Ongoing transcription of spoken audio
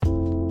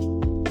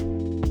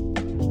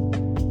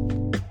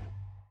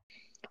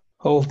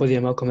Hello, everybody,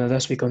 and welcome to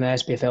this week on the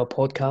SPFL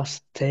podcast.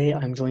 Today,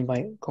 I'm joined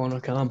by Connor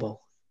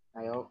Campbell.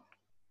 Hi all.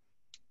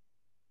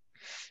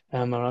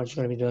 We're actually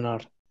going to be doing our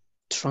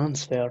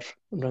transfer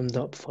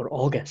roundup for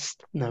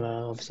August.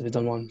 Now, obviously, we've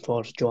done one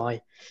for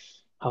July.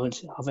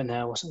 Haven't listened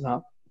to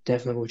that.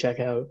 Definitely go check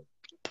it out.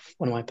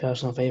 One of my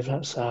personal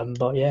favourites.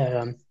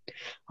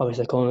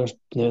 Obviously, Connor's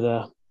new to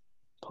the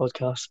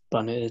podcast,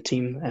 brand new to the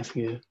team. If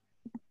you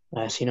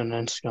seen on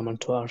Instagram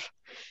and Twitter,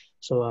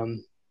 so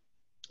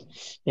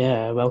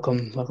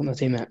welcome to the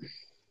team, mate.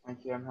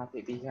 Thank you, I'm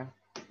happy to be here.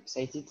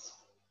 Excited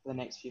for the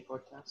next few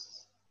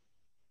podcasts.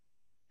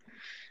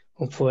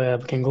 Hopefully,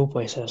 we can go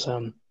places.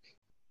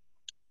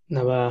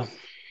 Now,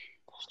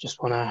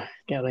 just want to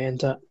get right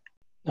into it.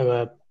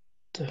 Now,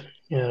 do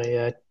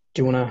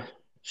you want to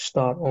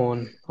start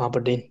on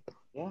Aberdeen?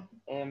 Yeah.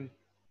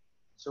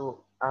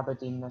 So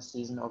Aberdeen this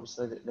season,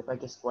 obviously the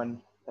biggest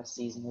one this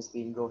season has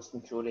been Ross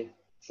McCrory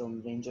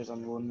from Rangers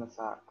on loan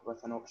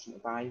with an option to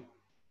buy.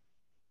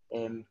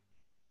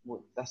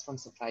 This one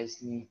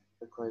surprised me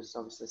because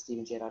obviously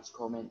Steven Gerrard's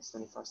comments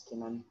when he first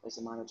came in as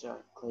a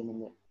manager, claiming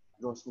that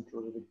Ross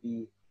McCrory would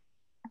be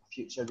a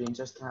future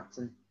Rangers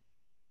captain.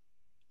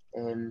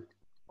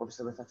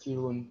 Obviously with a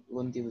few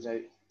loan deals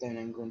out down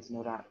England and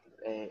all that,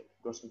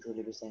 Ross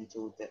McCrory was then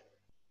told that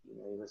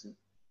he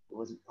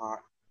wasn't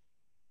part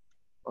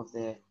of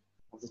the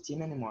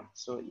team anymore.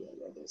 So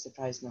it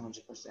surprised me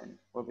 100%.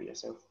 What about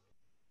yourself?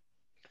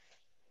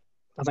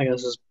 I think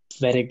this is a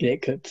very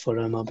great coup for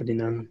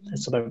Aberdeen, and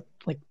it's about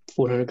like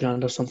 400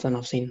 grand or something.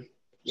 I've seen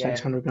Yeah,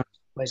 600 grand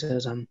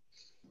places, and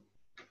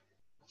a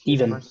few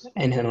even rumours.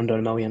 anything under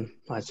a million,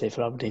 I'd say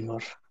for Aberdeen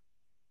were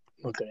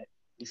great.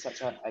 He's a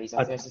I,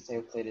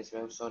 versatile player as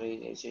well.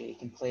 Sorry, he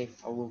can play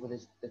all over the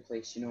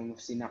place. You know,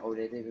 we've seen that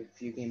already with a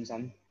few games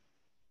in.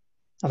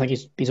 I think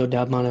he's a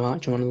dead man of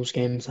match in one of those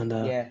games, and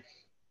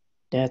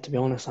Yeah, to be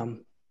honest,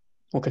 I'm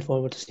looking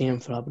forward to seeing him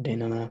for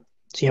Aberdeen and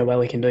see how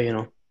well he can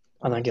do.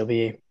 I think he'll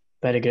be a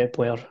very great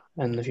player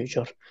in the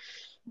future.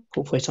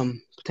 Hopefully,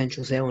 some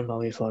potential selling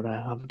value for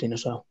Aberdeen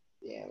as well.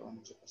 yeah,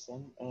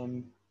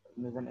 100%.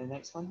 Move on to the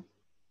next one.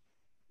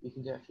 You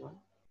can do it if you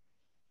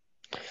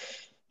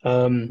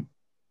want.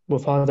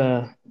 We've had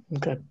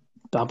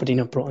Aberdeen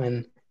have brought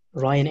in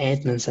Ryan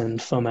Edmondson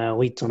from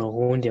Leeds on a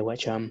loan deal,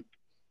 which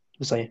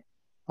obviously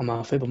I'm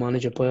a football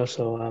manager player,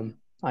 so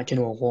I actually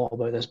know a lot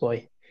about this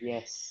boy.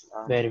 Yes,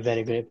 Very,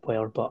 very great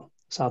player, but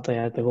sadly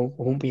we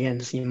won't be getting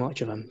to see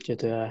much of him due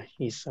to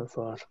he's out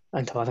for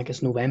until I think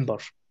it's November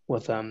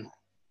with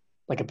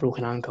like a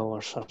broken ankle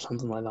or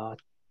something like that.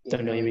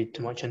 Don't really yeah, read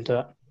too much into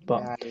it,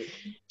 but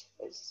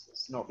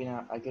it's not been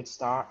a good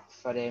start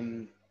for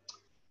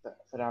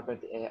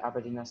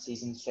Aberdeen this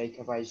season.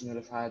 Striker wise,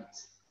 they've had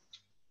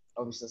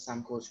obviously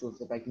Sam Cosgrove,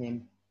 the big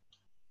name,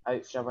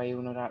 out for a while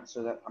and all that.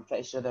 So that I'm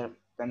pretty sure they're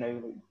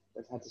now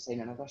they've had to sign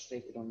another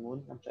striker on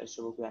loan. I'm pretty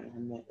sure we'll go into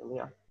him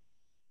later.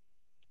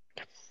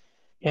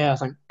 yeah, I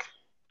think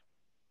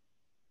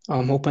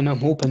I'm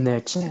hoping they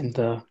extend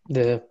the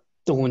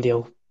loan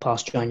deal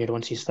past January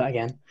once he's fit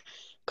again,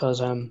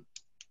 because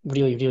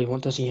really really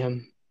want to see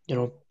him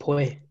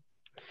play.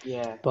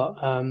 Yeah, But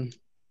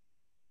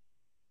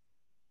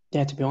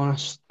to be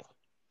honest,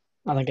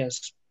 I think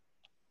it's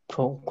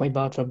quite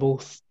bad for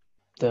both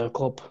the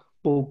club,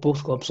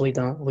 both clubs,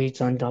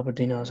 Leeds and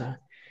Aberdeen, as a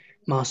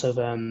massive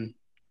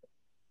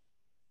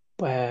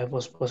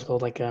what's it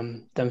called, like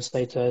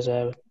downside to his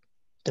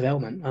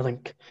development. I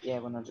think yeah,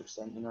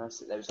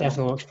 100%.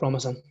 definitely looks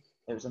promising.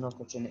 There was an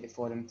opportunity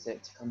for him to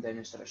come down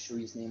and sort of show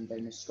his name down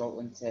in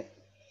Scotland to,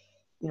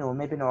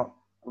 maybe not.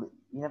 You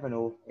never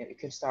know. It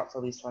could start for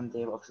Leeds one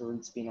day, but obviously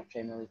Leeds being a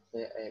Premier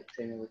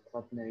League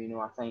club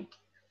now. I think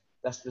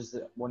this was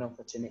the one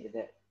opportunity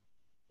that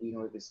he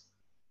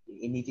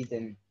needed,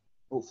 and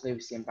hopefully we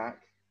see him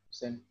back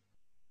soon.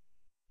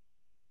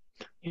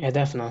 Yeah,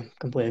 definitely,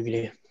 completely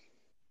agree.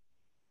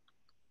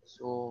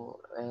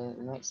 So the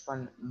next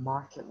one,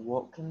 Market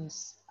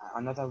Watkins,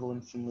 another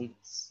loan from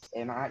Leeds.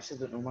 I actually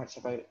don't know much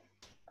about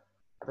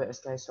this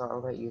guy, so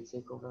I'll let you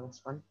take over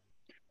this one.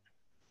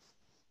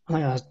 I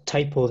think that's a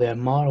typo there,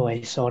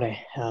 Marley.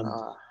 Sorry,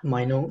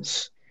 my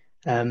notes.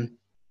 He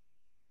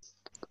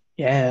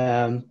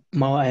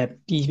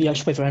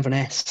actually played for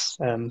Inverness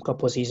a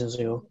couple of seasons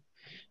ago,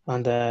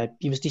 and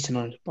he was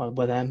decent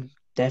with them.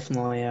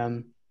 Definitely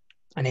a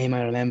name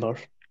I remember.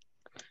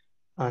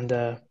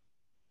 And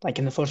like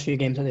in the first few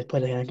games that they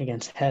played, I think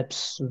against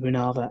Hibs,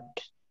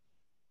 Runavik,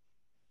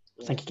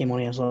 I think he came on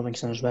against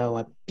Livingston as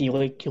well. He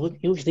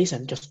looks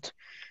decent, just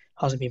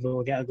hasn't been able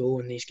to get a goal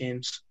in these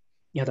games.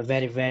 He had a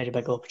very, very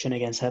big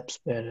opportunity against Hibs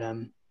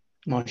where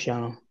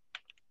Marciano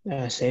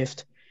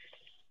saved.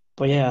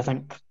 But yeah, I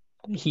think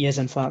he is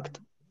in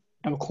fact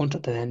out of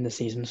contract at the end of the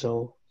season.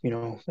 So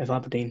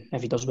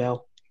if he does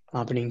well,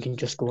 Aberdeen can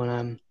just go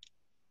and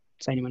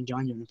sign him in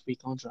January on a free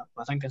contract.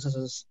 But I think this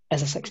is a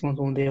 6 month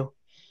loan deal,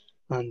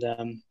 and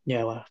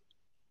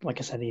like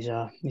I said, he's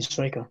a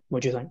striker.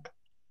 What do you think?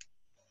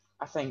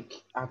 I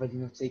think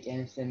Aberdeen will take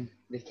anything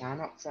they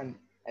can up front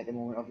at the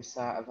moment.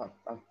 Obviously, I've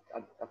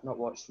not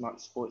watched much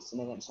sports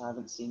tonight, so I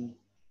haven't seen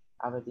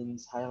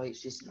Aberdeen's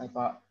highlights recently.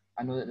 But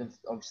I know that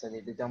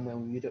they've done well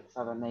in Europe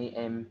the other night,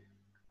 and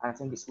I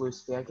think it's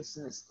Lewis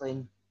Ferguson that's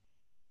playing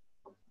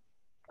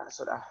that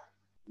sort of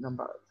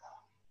number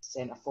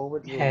centre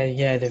forward role.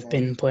 Yeah, they've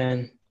been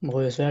playing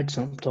Lewis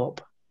Ferguson up top.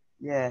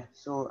 Yeah,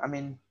 so I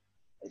mean,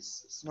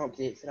 it's not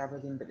great for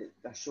Aberdeen, but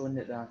they're showing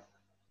that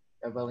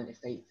they're willing to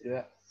fight through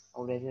it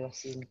already this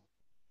season.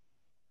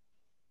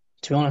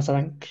 To be honest, I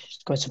think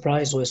it's quite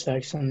surprised Lewis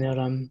Ferguson there.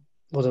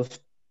 Would have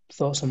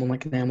thought someone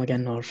like them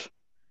again, or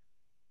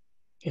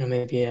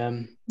maybe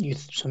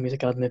some youth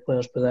academy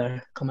players would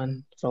there come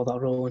in for that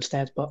role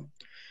instead. But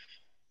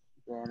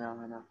Yeah,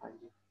 I know, thank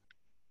you.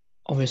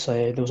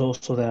 Obviously there was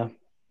also the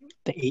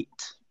 8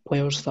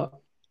 players that.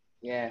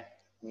 Yeah,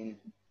 I mean.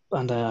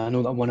 And I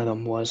know that one of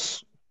them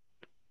was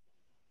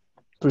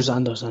Bruce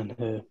Anderson,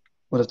 who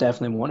would have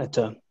definitely wanted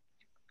to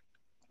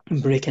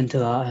break into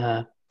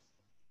that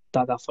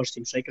first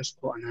team striker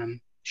spot and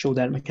show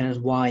Derek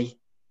McInnes why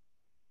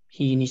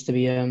he needs to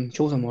be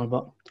chosen more.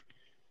 But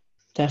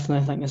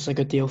definitely, I think it's a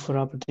good deal for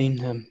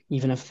Aberdeen,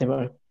 even if they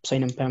were to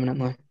sign him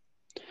permanently.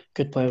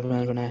 Good player with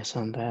Inverness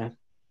and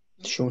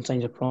shown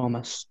signs of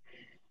promise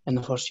in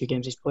the first few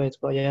games he's played.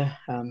 But yeah,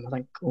 I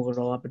think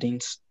overall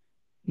Aberdeen's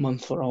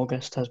month for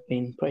August has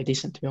been pretty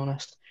decent, to be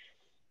honest.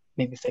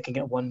 Maybe if they can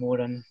get one more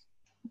in,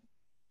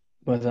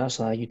 whether that's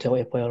a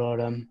utility player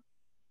or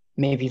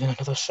maybe even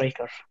another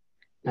striker,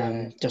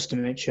 just to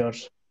make sure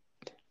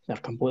they're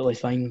completely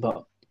fine.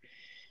 But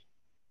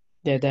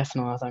yeah,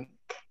 definitely, I think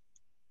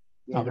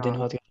Aberdeen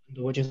had to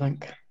get. What do you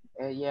think?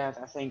 Yeah,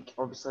 I think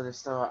obviously there's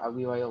still a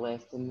wee while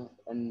left in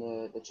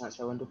the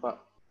transfer window,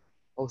 but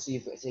also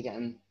you've got to take it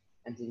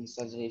into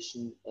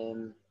consideration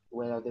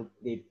whether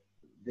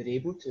they're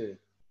able to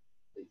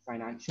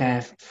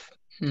financially.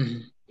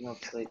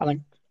 Obviously. I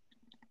think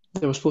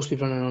they were supposed to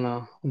be running on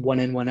a one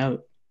in, one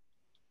out.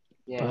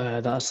 Yeah.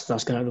 But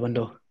that's going out the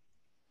window.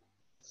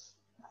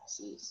 I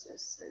see.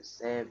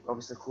 It's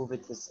obviously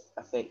COVID has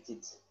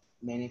affected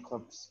many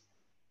clubs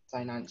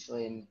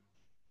financially, and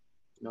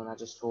I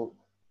just hope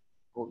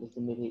they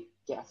can maybe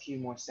get a few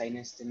more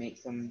signings to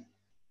make them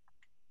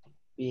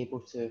be able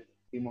to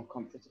be more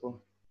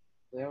comfortable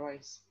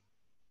player-wise.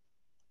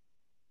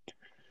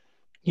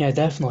 Yeah,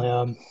 definitely.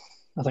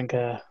 I think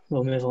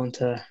we'll move on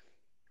to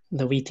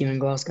the wee team in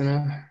Glasgow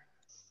now.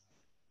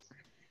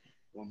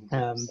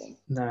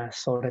 100%.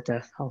 Sorry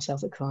to all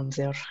Celtic fans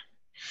there.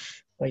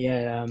 But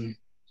yeah,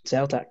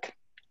 Celtic.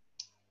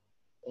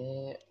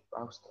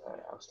 I'll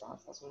start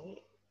if that's all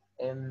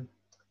right.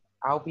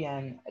 I'll be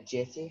in a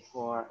jetty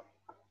for,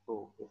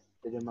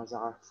 the rumours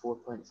are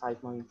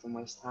 4.5 million from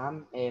West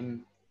Ham.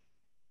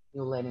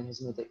 Neil Lennon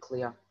has made it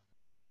clear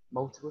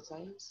multiple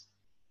times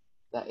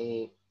that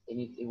he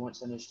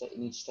wants he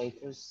needs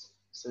strikers.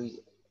 So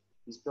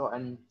he's brought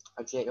in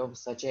a jetty.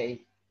 Obviously, a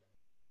jetty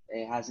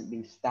hasn't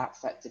been that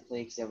fit to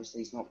play because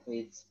obviously he's not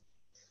played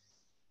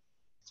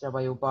for a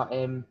while. But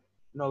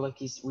no, like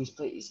he's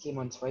came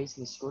on twice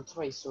and he scored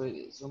twice, so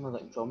it's only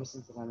like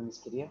promising for him in his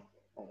career.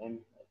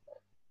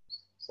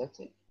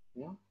 Celtic,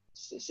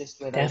 it's just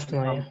whether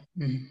Definitely.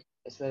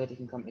 It's whether he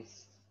can come to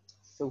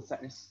full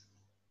fitness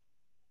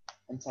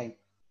in time.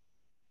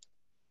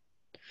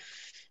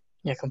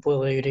 Yeah,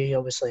 completely agree.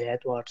 Obviously,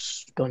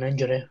 Edwards got an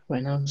injury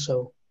right now,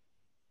 so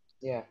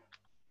yeah.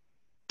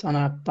 And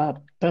I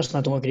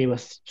personally don't agree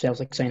with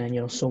Celtic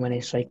signing so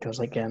many strikers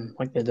like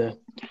they do.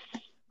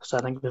 So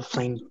I think they've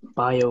signed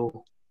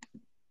Bio,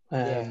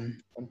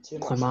 And too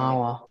much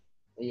Klimala.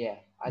 Yeah.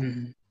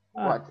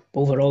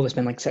 Overall, it's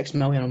been like 6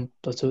 million on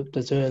the two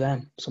of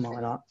them, something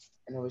like that.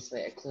 And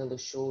obviously, it clearly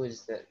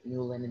shows that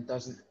Neil Lennon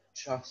doesn't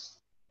trust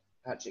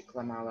Patrick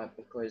Klimala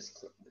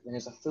because when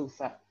there's a full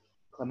fit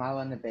Klimala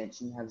on the bench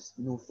and you have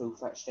no full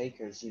fit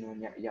strikers,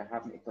 and you're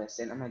having to play a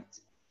centre mid.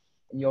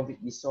 And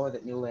you saw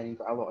that Neil Lennon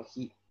got a lot of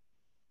heat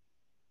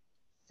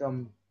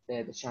from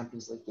the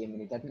Champions League game when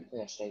he didn't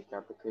play a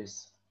striker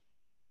because,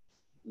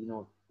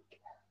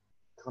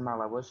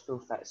 Klimala was full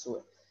fit.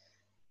 So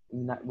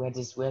where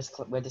does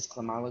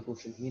Klimala go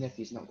from here if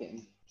he's not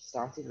getting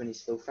started when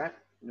he's full fit?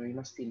 He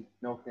must be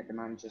knocking at the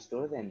manager's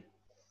door then.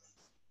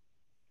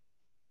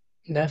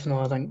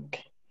 Definitely, I think.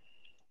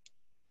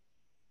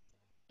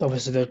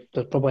 Obviously,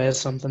 there probably is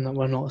something that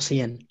we're not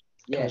seeing.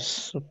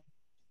 Because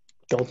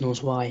God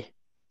knows why.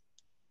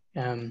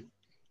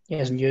 He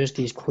hasn't used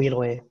these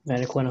clearly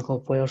very clinical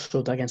players.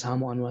 Showed that against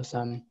Hamilton with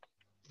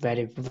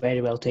very,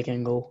 very well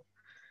taken goal.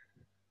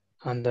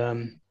 And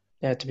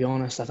to be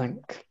honest, I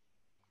think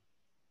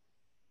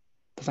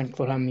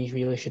for him, he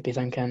really should be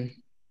thinking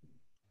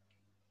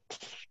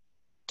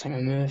a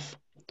move.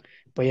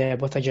 But yeah,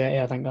 with a jetty,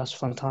 I think that's a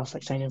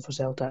fantastic signing for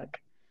Celtic,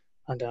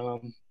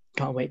 and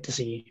can't wait to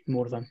see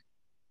more of him.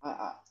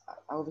 I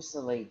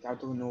obviously I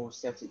don't know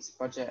Celtic's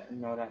budget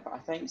and all that, but I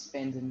think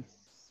spending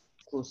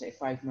close to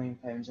 £5 million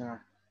on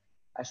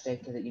a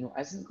striker that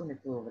isn't going to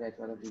pull over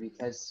Edward every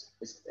week is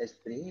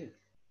brave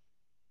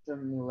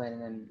from Neil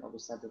Lennon and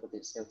obviously everybody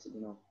at Celtic,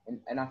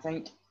 and I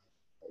think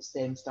it's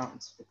them starting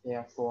to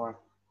prepare for,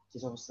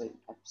 because obviously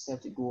if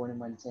Celtic go on and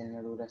win 10 in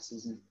a row this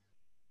season,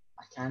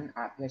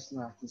 I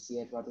personally I can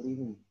see Edward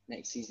leaving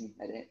next season.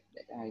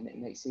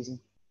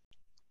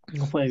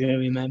 completely agree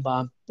with you, man.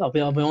 But I'll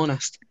be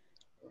honest.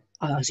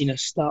 I seen a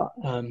stat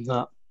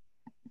that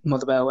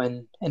Motherwell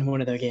in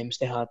one of their games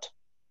they had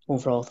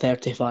overall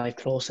 35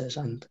 crosses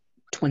and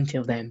 20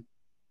 of them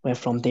were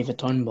from David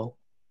Turnbull.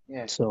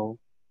 Yeah. So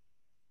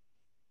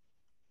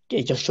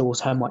it just shows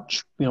how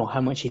much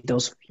he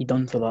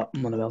done for that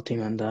Motherwell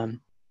team and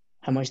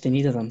how much they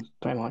needed him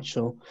pretty much.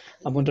 So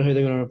I wonder who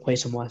they're going to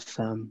replace him with.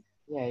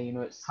 Yeah,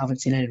 it's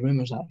Haven't seen any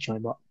rumours actually,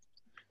 but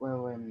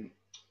well,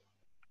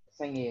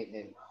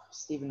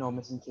 Stephen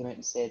Robinson came out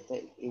and said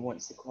that he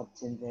wants the club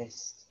to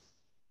invest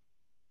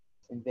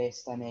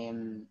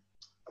in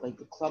like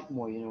the club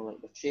more,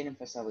 like the training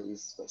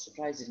facilities, which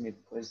surprises me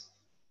because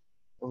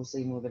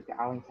obviously they've got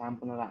Alan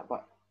Campbell and all that,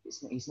 but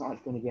he's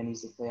not going to be an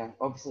easy player.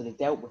 Obviously they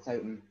dealt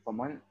without him for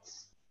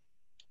months,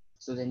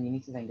 so then you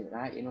need to think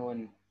about that,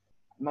 and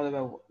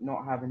Motherwell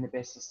not having the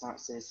best of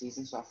starts to the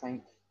season, so I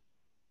think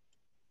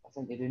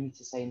they do need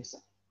to spend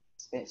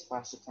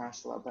splash of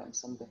cash a little bit on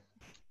somebody.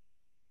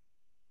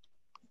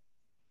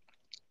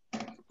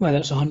 whether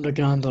it's 100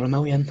 grand or a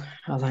million,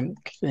 I think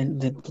they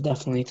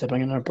definitely need to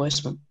bring in a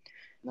replacement.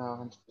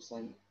 No,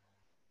 100%.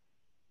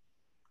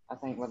 I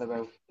think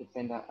Motherwell could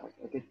find a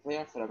good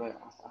player for about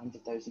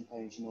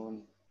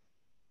 £100,000,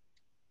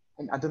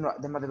 and I don't know,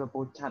 the Motherwell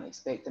board can't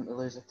expect them to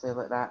lose a player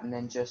like that and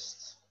then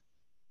just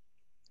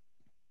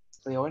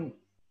play on,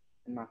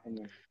 in my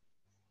opinion.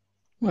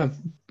 Well,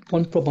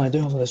 one problem I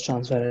do have with this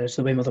transfer is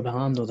the way Motherwell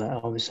handled it.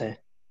 Obviously,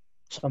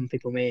 some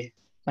people may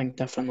think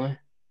differently,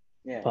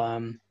 Yeah.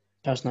 but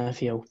personally, I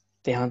feel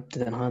they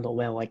didn't handle it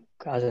well, like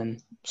as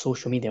in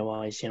social media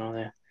wise. They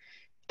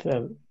put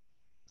out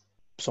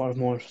sort of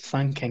more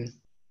thanking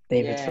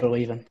David for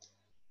leaving.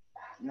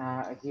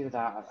 Nah, I agree with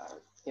that. I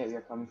get where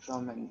you're coming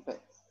from, but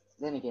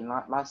then again,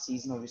 last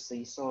season, obviously,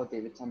 you saw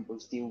David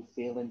Turnbull's deal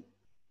failing,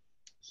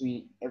 so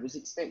it was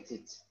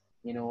expected.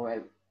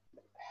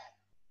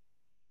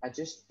 I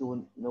just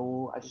don't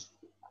know. I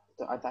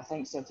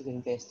think Celtic are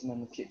investing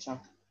in the future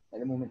at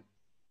the moment.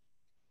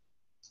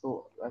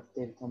 So with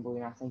David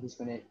Turnbull, I think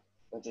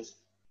they're just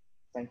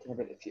thinking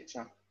about the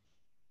future.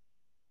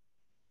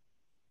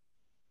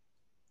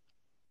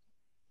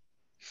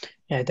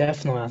 Yeah,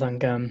 definitely.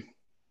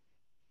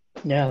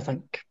 I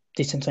think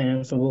decent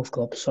signing for both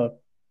clubs, so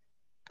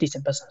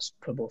decent business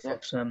for both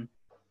clubs.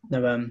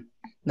 Now,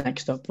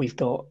 next up we've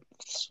got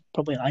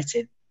probably I'd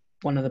say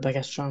one of the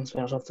biggest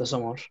transfers of the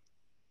summer,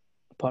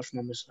 apart from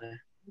obviously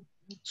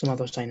some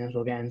other signings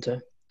we'll get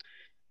into.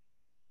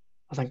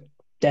 I think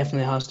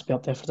definitely has to be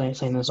up there for the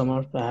signing of the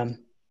summer.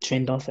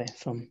 Shane Duffy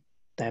from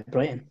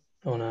Brighton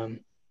on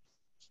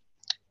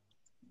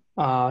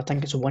I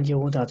think it's a 1 year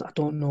old. I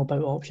don't know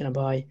about option to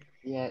buy.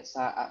 Yeah,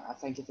 I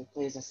think if he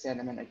plays a certain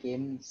amount of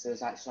games,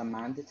 there's actually a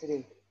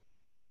mandatory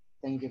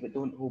thing, but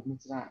don't hold me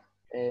to that.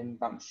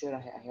 But I'm sure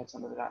I heard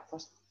something about that.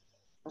 First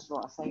of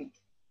all, I think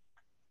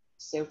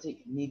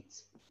Celtic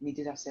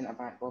needed a centre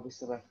back,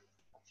 obviously with a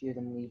few of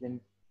them leaving,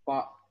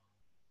 but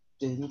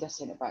do they need a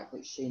centre back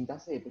like Shane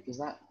Duffy? Because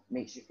that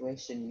makes you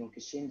question,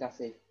 because Shane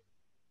Duffy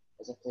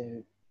is a player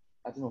who,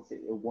 I don't know if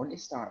he'll want to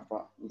start,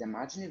 but you'd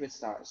imagine he would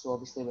start. So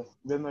obviously with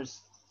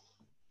rumours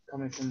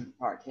coming from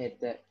Parkhead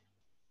that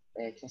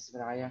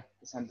Christopher Aya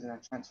is handling a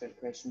transfer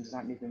question, does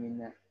that maybe mean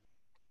that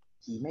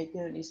he might be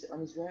on his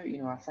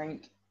route? I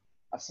think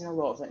I've seen a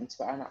lot of it on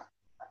Twitter, and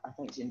I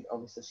think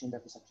obviously Shane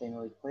Duffy's a Premier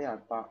League player,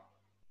 but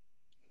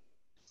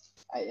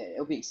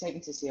it'll be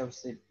exciting to see.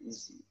 Obviously,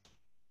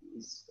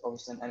 he's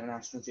obviously an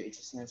international duty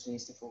just now, so he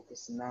needs to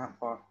focus on that.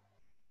 But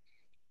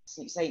it's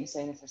an exciting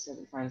signing for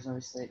Celtic fans.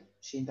 Obviously,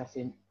 Shane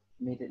Duffy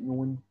made it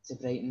known to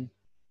Brighton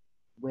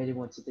where he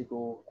wanted to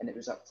go, and it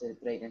was up to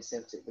Brighton and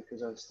Celtic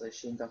because obviously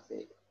Shane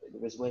Duffy,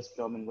 there was West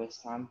Brom and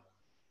West Ham.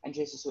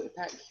 Interesting so to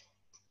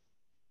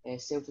pick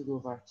Celtic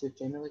over two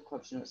Premier League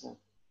clubs.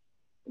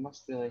 They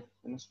must be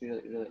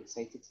really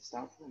excited to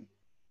start for them.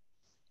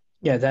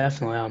 Yeah,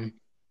 definitely.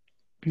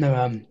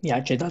 No, he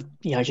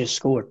actually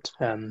scored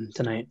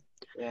tonight.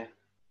 Yeah.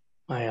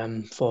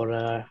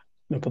 For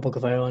Republic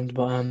of Ireland,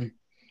 but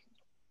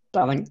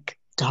I think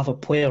to have a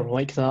player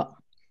like that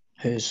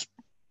who's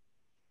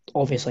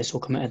obviously so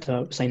committed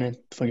to signing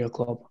for your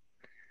club,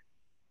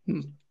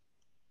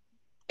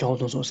 God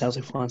knows what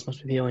Celtic fans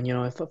must be feeling.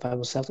 If I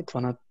was a Celtic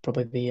fan, I'd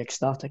probably be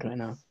ecstatic right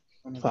now.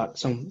 In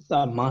fact,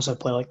 a massive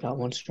player like that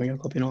wants to join your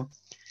club,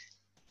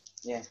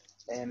 Yeah.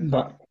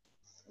 But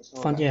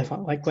fun, yeah,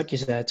 like you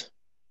said,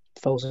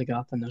 fills the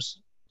gap and there's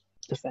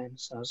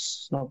defence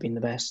has not been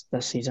the best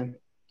this season.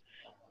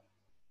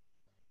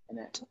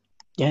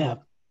 Yeah,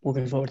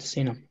 looking forward to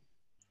seeing him.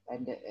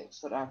 And it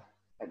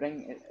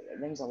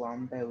rings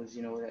alarm bells,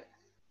 that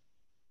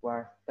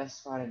we're this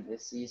far into the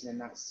season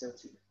and that's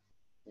Celtic.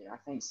 I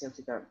think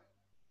Celtic are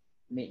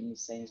making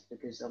these signs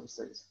because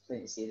obviously it's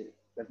plain to say that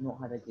they've not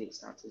had a great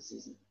start to the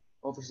season.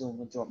 Obviously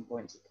only dropping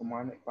points at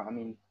Kilmarnock, but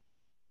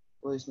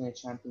losing the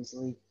Champions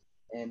League.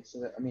 I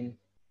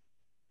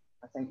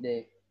think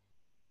they're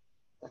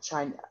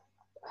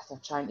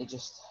trying to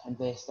just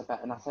invest a bit,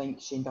 and I think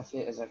Shane Duffy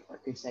is a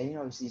good signing.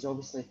 Obviously, he's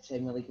obviously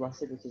Premier League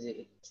worthy because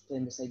he's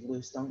playing beside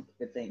Lewis Dunk,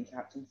 the Brighton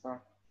captain,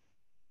 for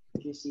a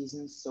few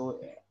seasons. So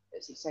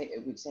it's exciting.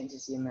 It'll be exciting to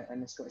see him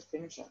in the Scottish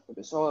Premiership. But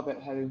it's all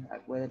about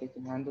whether he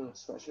can handle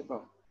Scottish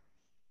football.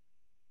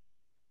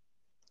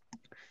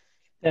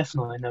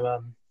 Definitely. Now, I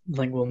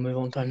think we'll move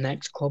on to our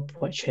next club,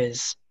 which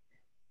is.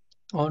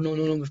 Oh no,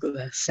 we've got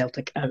the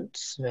Celtic out.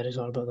 Very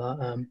sorry about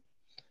that.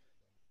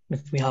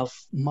 If we have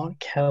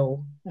Mark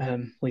Hill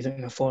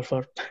leaving the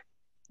forfeit,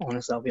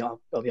 honestly, I'll be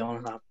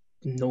honest, I have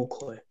no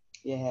clue.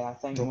 Yeah, I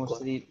think No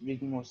clue.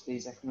 reading most of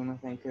these, I can only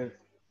think of,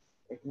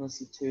 I can only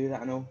see two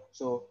that I know.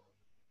 So,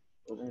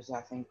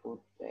 I think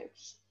we'll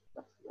just,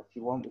 if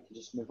you want, we can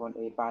just move on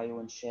to Bio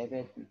and Sheved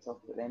and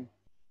talk about them.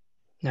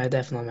 No,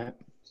 definitely, mate.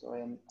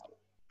 So,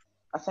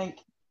 I think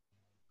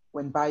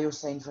when Bio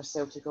signed for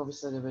Celtic,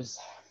 obviously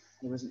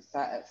he wasn't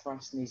fit at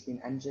first and he's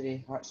been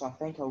injury hurt. So I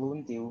think a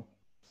loan deal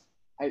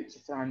out to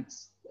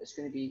France, it's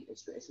going to be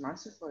it's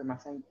massive for him. I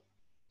think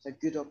it's a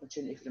good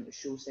opportunity for him to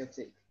show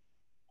Celtic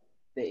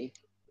that he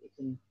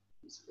can.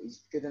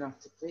 He's good enough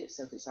to play at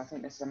Celtic. So I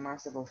think this is a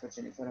massive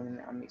opportunity for him,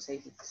 and I'm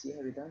excited to see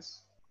how he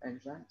does in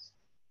France.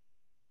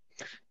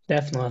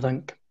 Definitely, I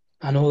think.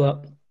 I know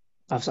that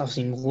I've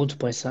seen loads of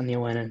players sitting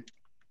there and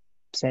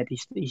said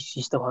he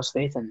still has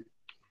faith in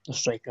the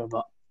striker,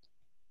 but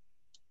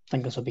I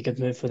think this will be a good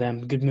move for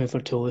them. Good move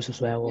for Toulouse as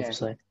well,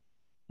 obviously.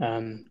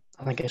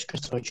 I think it's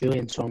Christopher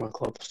Julian's former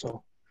club,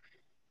 so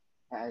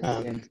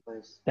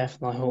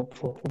definitely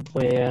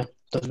hopefully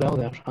does well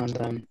there.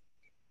 And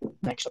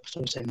next up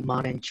is in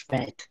Marin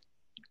Fed.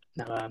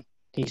 Now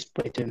he's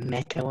played in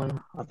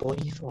Mechelen, I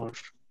believe, or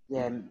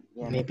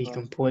maybe Mechelen.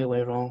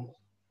 Completely wrong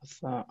with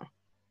that.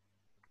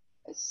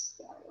 It's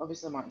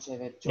obviously Martin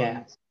Sheved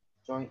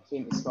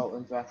came to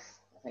Scotland with,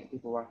 I think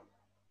people were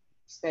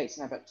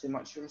expecting a bit too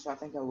much from him, so I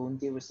think a loan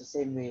deal was the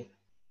same way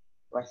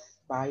with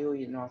Bio.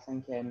 I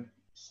think it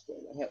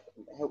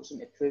helps him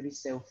to prove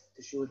himself,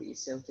 to show that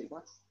he's Celtic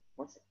worth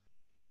it.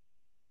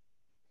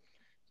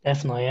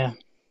 Definitely, yeah.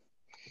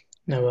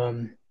 Now,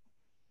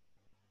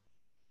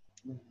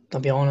 I'll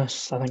be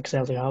honest, I think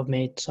Celtic have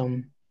made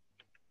some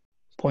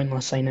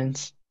pointless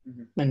signings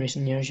in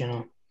recent years,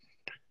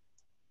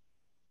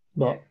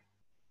 But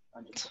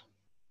I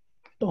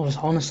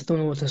honestly don't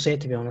know what to say,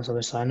 to be honest.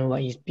 Obviously, I know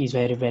that he's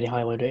very, very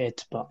highly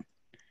rated, but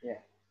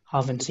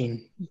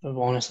honestly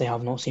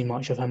have not seen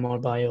much of him or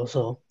Bio,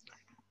 so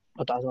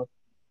I don't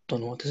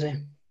know what to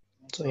say.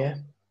 So yeah.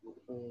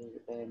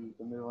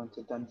 We move on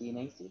to Dundee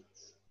United.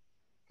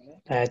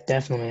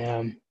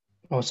 Definitely.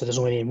 Also, there's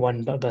only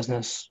one bit of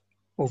business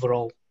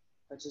overall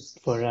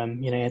for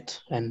United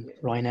and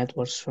Ryan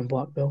Edwards from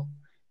Blackpool.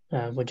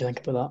 What do you think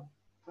about that?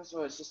 First of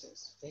all,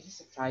 it's very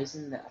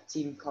surprising that a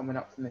team coming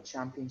up from the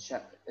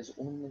Championship is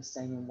only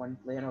signing one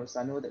player.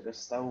 Obviously, I know that there's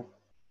still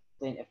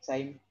plenty of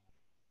time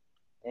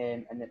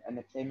in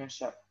the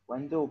Premiership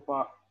window,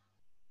 but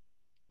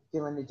I'm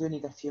feeling they do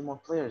need a few more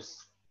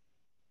players.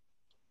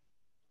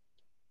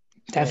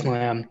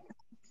 Definitely.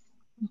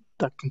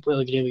 I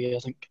completely agree with you. I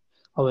think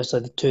obviously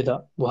the two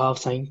that we have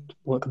signed,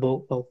 what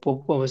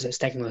was it? It's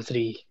technically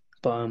three,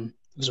 but it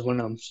was one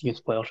of them's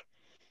youth player.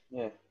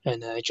 Yeah.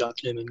 And Jack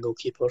Newman,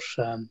 goalkeeper.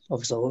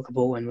 Obviously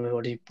workable, and we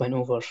already went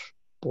over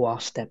the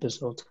last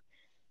episode.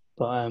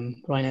 But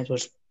Ryan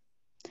Edwards,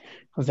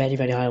 a very,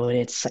 very highly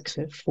rated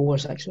 6'4",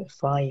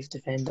 6'5"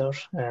 defender,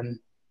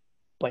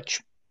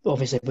 which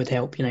obviously would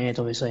help United.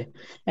 Obviously,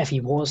 if he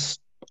was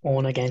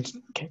on against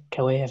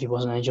Kelly, if he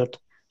wasn't injured,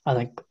 I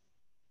think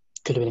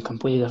could have been a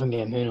completely different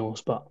game. Who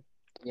knows? But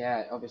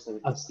yeah, obviously we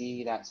can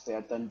see that's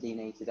where Dundee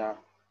United are.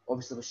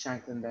 Obviously with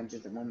Shankland injured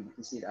at the moment, we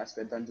can see that's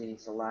where Dundee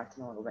United are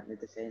lacking a little bit in the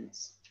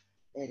defence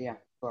area.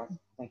 But I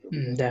think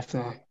it'll be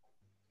definitely.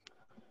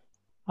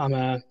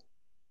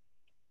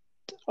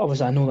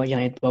 Obviously I know that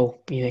United will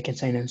be making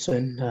signings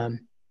soon.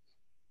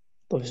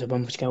 Obviously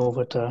when we get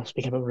over to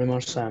speaking about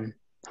rumours,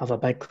 have a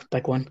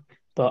big one.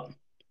 But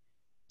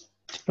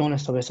to be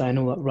honest, obviously I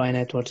know that Ryan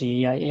Edwards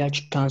he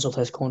actually cancelled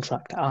his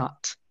contract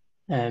at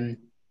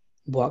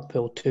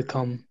Blackpool to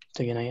come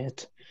to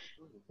United,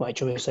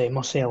 which obviously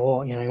must say a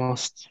lot. He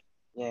must.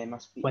 Yeah, it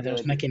must be. Whether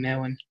it's Mickey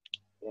Mellon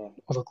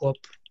of a club,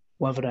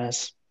 whatever it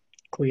is,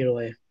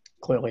 clearly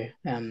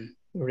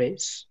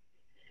rates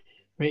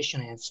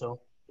United. So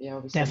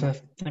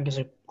definitely think it's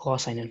a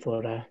class signing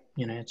for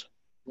United.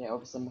 Yeah,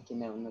 obviously Mickey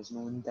Mellon is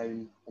known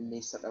down in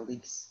these sort of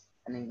leagues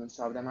in England,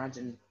 so I would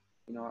imagine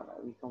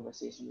a wee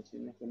conversation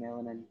between Mickey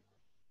Mellon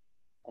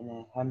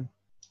and him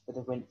would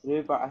have went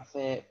through. But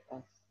if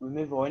we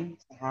move on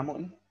to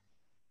Hamilton,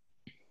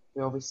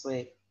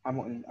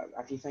 Hamilton,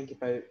 if you think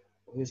about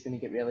who's going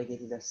to get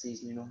relegated this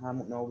season,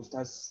 Hamilton always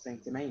does spring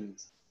to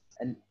mind,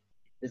 and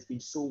they've been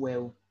so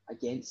well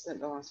against it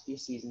the last few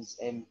seasons.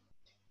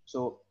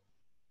 So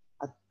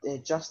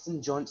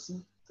Justin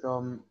Johnson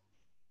from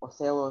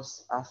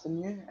Othello's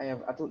Avenue,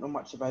 I don't know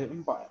much about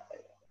him, but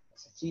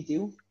it's a free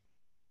deal.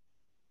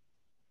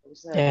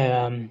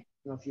 Yeah, I don't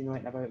know if you know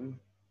anything about him.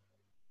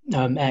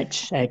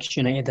 Ex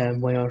United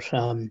player,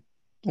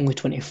 only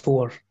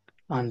 24,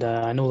 and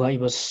I know that he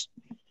was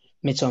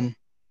made some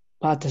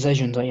bad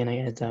decisions at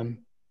United,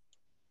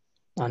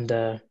 and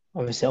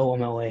obviously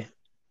ultimately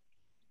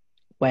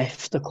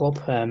left the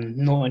club,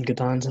 not in good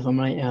hands if I'm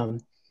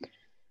right.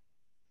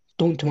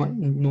 don't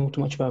know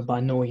too much about him, but I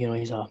know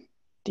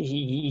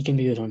he can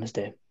be good on his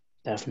day,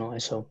 definitely.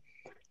 So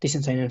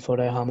decent signing for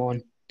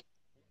Hamilton.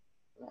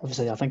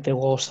 Obviously, I think they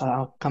lost.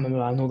 I can't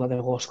remember. I know that they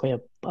lost quite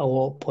a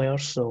lot of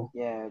players, so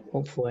Yeah,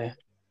 hopefully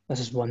this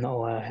is one that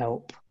will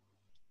help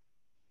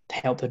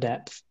the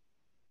depth.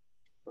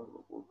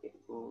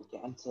 we'll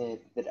get into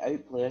the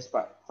out players,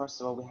 but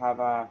first of all, we have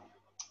a,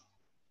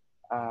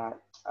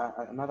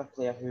 another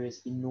player who has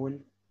been known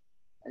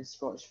in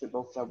Scottish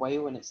football for a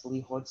while, and it's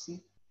Lee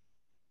Hodson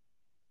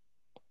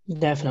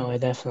Definitely.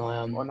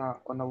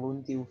 on a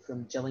loan deal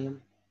from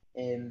Gillingham.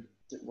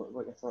 What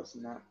are your thoughts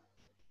on that?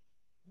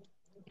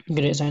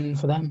 Great signing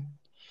for them.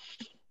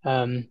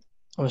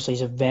 Obviously,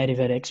 he's a very,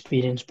 very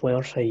experienced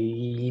player.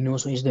 He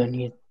knows what he's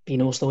doing. He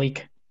knows the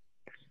league,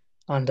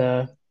 and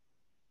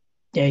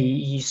yeah,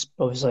 he's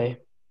obviously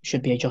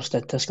should be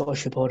adjusted to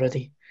Scottish football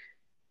already.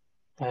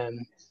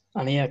 And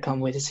yeah, I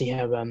can't wait to see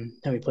how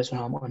he plays for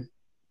Hamilton.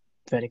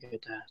 Very good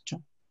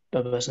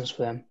bit of business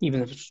for them,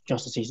 even if it's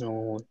just a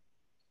seasonal loan.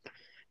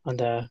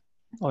 And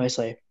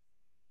obviously,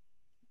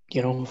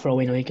 for all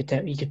we know, he could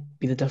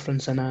be the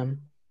difference in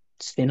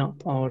staying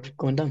up or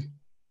going down.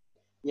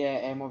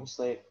 Yeah,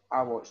 obviously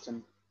I watched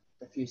him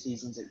a few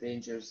seasons at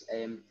Rangers,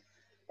 and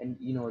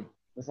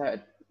without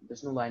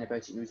there's no line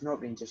about it. He's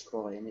not Rangers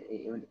quality, and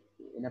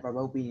he never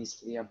will be in his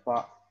career.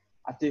 But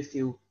I do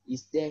feel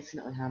he's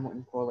definitely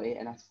Hamilton quality,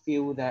 and I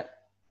feel that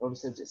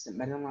obviously it was at St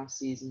Mirren last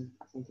season,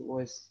 I think it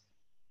was.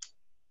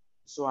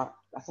 So I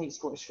think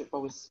Scottish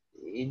football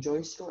he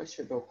enjoys Scottish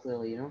football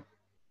clearly,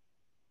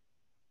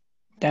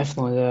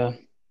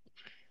 Definitely,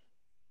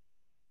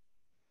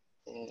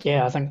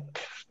 yeah, I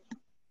think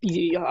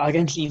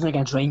even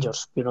against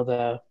Rangers,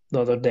 the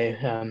other day,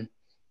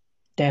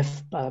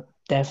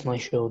 definitely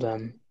showed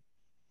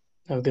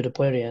how good a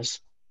player he is.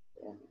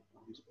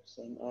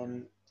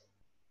 100%.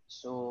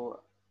 So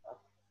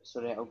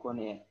sorry, I'll go on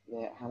to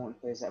the Hamilton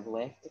players that have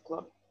left the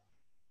club.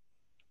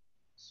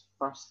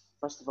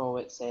 First of all,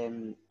 it's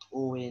Owen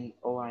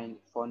Vaughan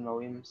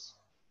Williams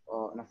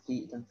on a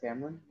free to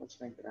Dunfermline. What do you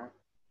think of that?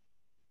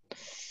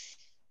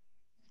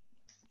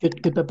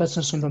 Good bit of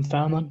business from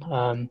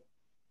Dunfermline.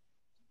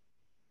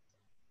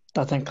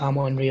 I think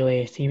Hamilton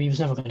really, he was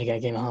never going to get a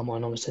game at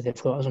Hamilton. Obviously,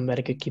 they've got some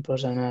very good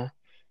keepers in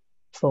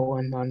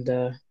Fulton,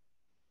 and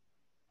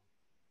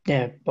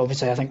yeah,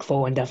 obviously, I think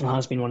Fulton definitely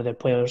has been one of the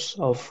players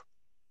of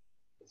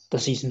the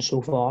season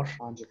so far,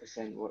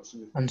 100%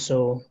 watching. and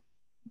so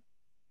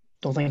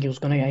don't think he was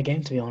going to get a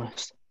game, to be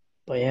honest.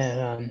 But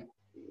yeah,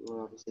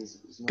 Well, obviously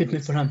he's known good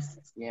move for him.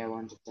 Yeah,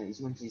 100%. He's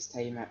known his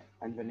time at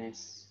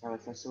Inverness,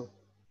 Califistle.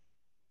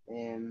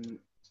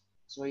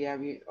 So yeah,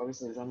 we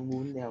obviously was on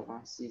loan there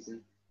last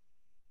season.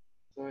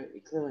 So he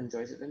clearly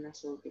enjoys it down there.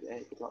 So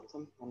good luck to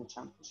him on the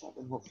championship,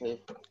 and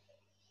hopefully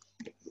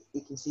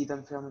he can see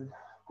Dunfermline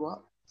go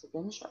up to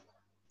Premiership.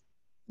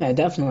 Yeah,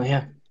 definitely.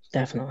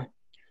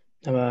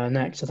 Now,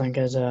 next, I think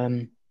is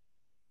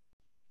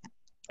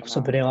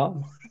Sabrina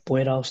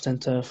Blair Alston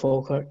to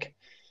Falkirk.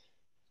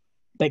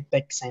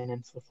 Big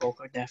signing for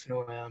Falkirk,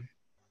 definitely.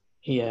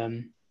 He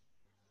if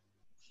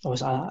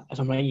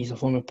I'm right, he's a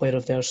former player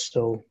of theirs,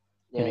 so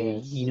Yeah,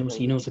 he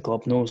knows the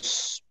club,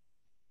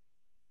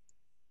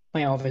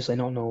 might obviously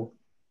not know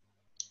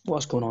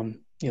what's going on,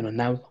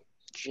 now.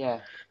 Yeah,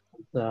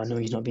 I know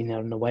he's not been there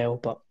in a while,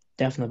 but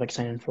definitely a big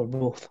signing for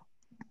both.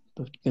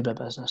 Good bit of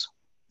business.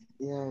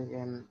 yeah,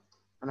 and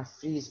a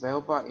free as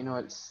well. But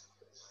it's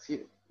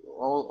few,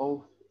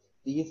 all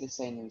three of the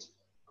signings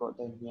got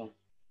down here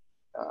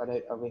are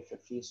out away for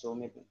free. So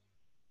maybe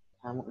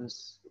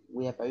Hamilton's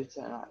way about it,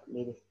 and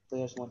maybe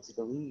players wanted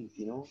to leave,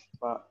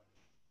 But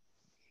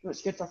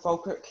it's good for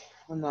Falkirk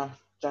on their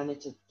journey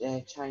to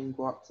try and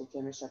go up to the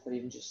Premiership or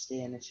even just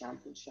stay in the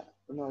Championship.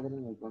 Well, no, they're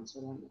in League One,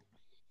 sorry, aren't they?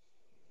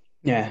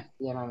 Yeah,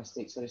 Yeah, my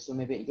mistake, sorry. So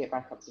maybe to get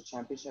back up to the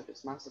Championship,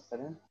 it's massive for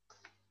them.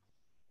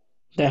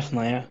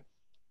 definitely, yeah.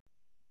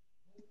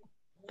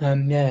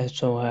 Yeah,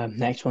 so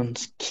next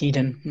one's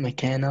Keaton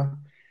McKenna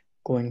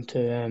going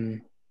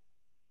to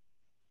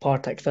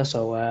Partick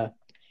Thistle.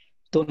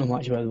 Don't know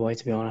much about the boy,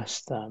 to be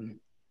honest.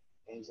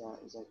 He's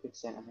a good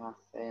centre half.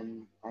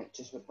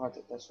 Just with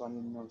Partick this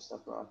one,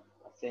 I've got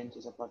a friend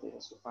who's a Partick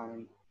Thistle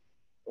fan,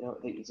 and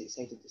he's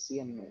excited to see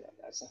him.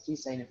 It's a free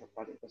signing for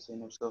Partick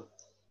Thistle, so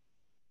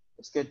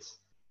it's good.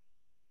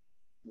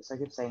 It's a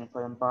good signing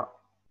for him, but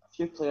a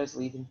few players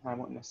leaving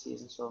Hamilton this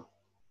season, so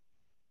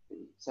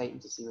exciting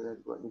to see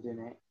what they do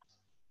next.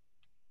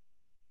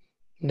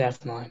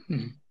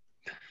 Definitely.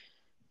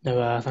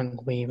 Now, I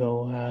think we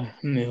will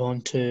move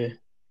on to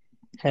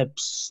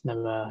Hibs.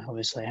 Now,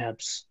 obviously,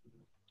 Hibs.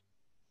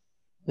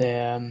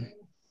 They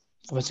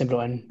obviously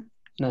brought in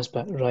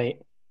Nisbet, Wright,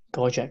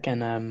 Gojic,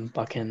 and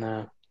back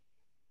in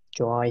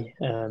July.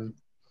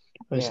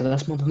 Obviously,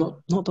 this month, I've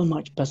not done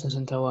much business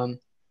until I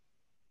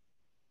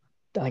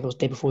think it was the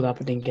day before the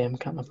Aberdeen game.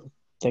 Can't remember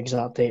the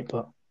exact date,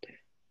 but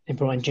they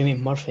brought in Jimmy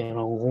Murphy on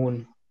a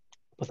loan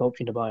with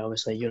option to buy.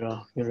 Obviously, you're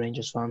a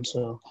Rangers fan,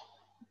 so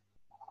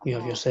you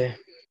have your say.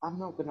 I'm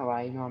not gonna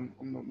lie, I'm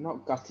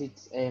not gutted.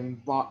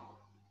 But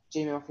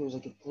Jamie Murphy was a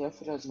good player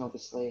for us, and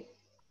obviously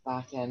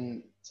back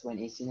in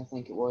 2018, I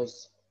think it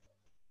was,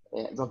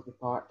 at Rugby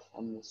Park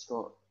in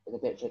the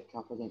Betfred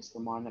Cup against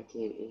Kilmarnock. I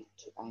think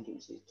it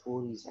was he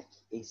tore his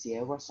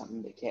ACL or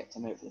something that kept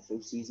him out for the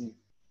full season.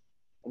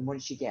 And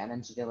once you get an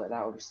injury like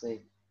that,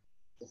 obviously,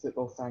 the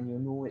football fan, you'll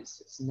know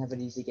it's never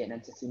easy getting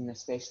into a team,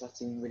 especially a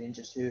team with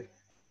Rangers who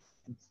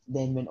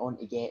then went on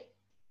to get,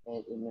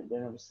 and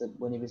then obviously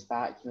when he was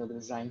back, there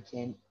was Ryan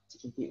Kent to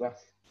compete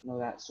with and all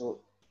that. So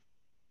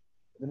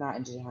when that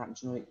injury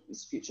happened,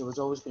 his future was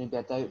always going to be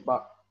a doubt.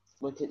 But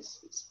look,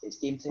 it's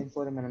game time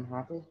for him, and I'm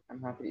happy.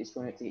 I'm happy that he's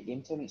going out to get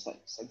game time. It's a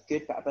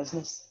good bit of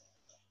business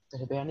for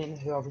Hibernian,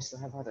 who obviously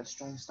have had a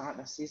strong start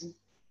this season.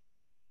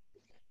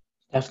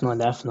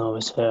 Definitely. It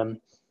was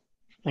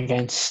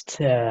against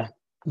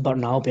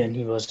Burton Albion.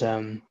 He was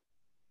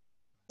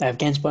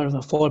against Burton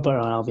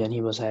Albion.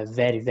 He was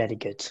very, very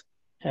good.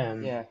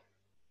 Yeah,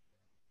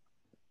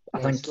 I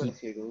he think scored a he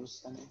few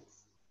goals. I mean,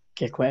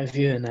 got quite a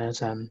few, and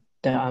I'm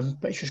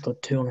pretty sure he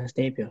scored 2 on his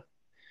debut.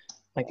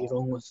 Might be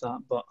wrong with that,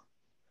 but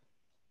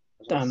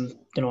I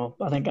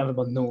think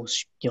everyone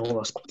knows,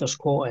 there's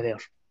quality there.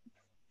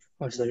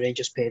 Obviously, the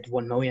Rangers paid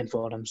 1 million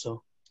for him,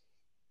 so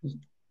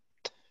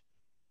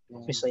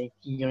obviously,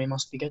 he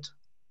must be good.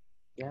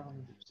 Yeah,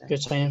 100%.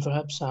 Good signing for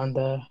Hibs, and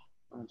 100%.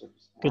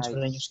 good for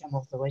the Rangers to get him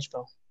off the wage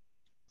bill.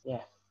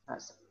 Yeah,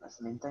 that's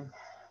the main thing.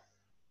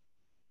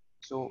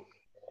 So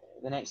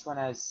the next one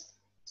is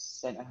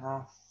centre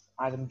half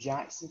Adam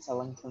Jackson to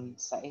Lincoln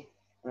City.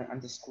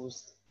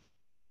 Undisclosed.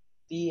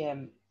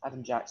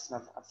 Adam Jackson,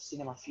 I've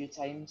seen him a few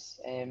times.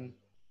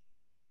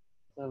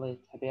 Clearly,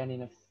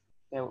 Hibernian have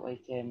felt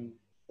like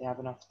they have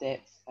enough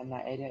depth in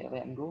that area to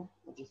let him go.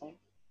 What do you think?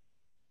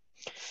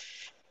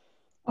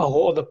 A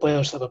lot of the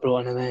players that were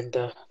brought in and then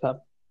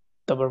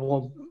that were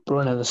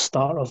brought in at the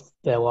start of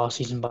the last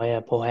season by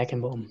Paul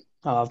Heckingbottom,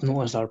 I've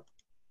noticed are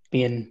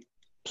being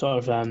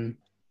sort of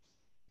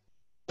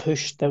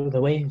pushed out of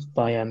the way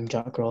by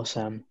Jack Ross.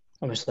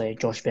 Obviously,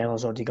 Josh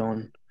Bella's already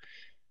gone.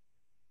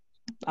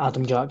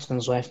 Adam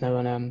Jackson's left now,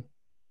 and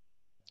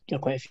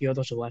quite a few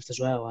others have left as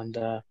well.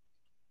 And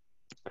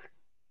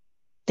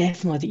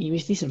definitely, he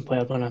was a decent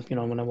player when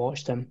I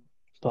watched him,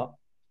 but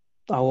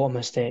a lot of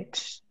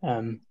mistakes.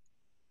 I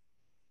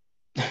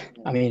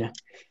mean,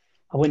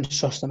 I wouldn't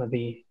trust him to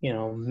be,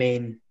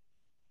 main.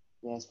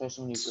 Yeah,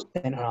 especially when you've got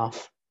centre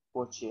half.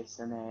 Porteous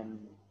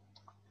and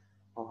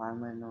Paul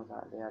Hanlon and all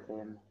that. They had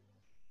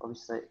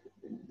obviously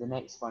the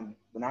next one.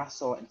 When I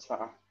saw it on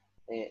Twitter,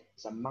 it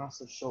was a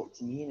massive shock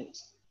to me, and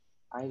it's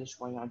Irish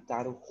winger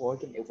Daryl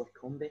Horgan to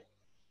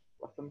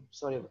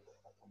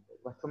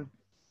Wickham,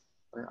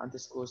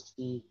 undisclosed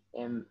fee.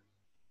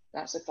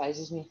 That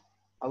surprises me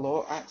a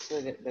lot,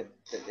 actually, that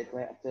they'd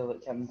let a player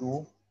like him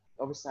go.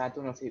 Obviously, I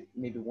don't know if he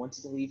maybe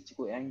wanted to leave to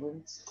go to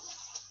England.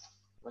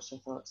 What's your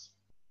thoughts?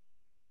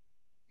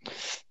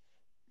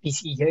 I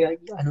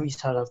know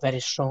he's had a very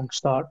strong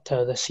start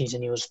to this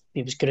season. He was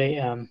great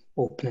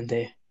opening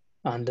day,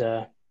 and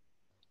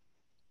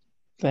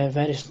very,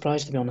 very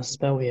surprised, to be honest, as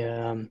well.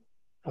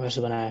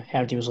 Obviously when I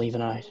heard he was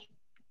leaving, I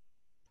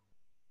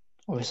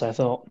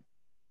thought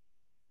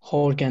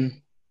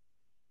Horgan,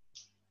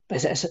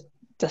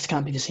 this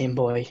can't be the same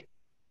boy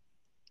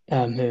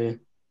who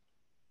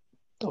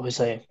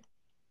obviously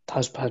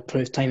has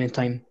proved time and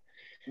time,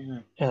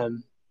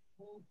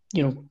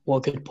 what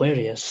a good player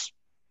he is.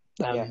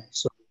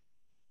 So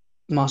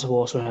massive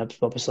loss for him,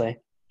 obviously.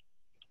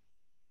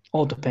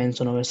 All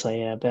depends on,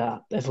 obviously,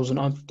 but if it was an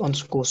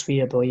undisclosed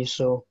fee, I believe,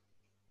 so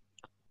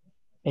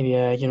maybe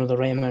the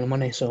right amount of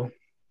money. So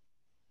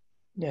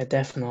yeah,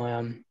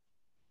 definitely.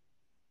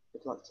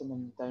 Good luck to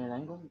them down in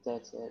England.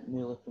 That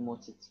newly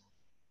promoted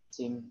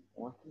team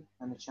working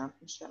in the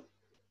Championship.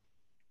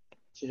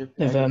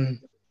 They've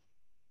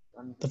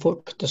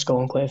worked to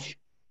Scotland quite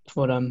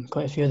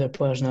a few of their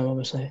players now.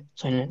 Obviously,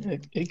 signing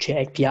Uche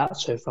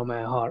Ekpiatsu from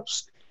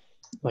Hearts,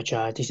 which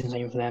a decent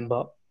signing for them.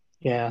 But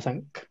yeah, I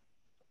think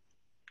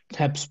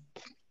Hibs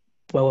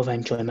will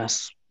eventually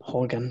miss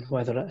Horgan,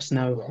 whether it's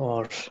now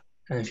or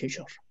in the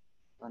future.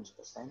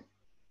 100%.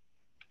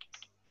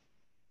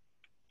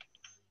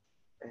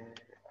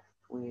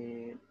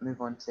 We move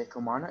on to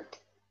Kilmarnock,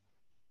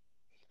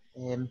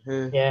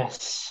 who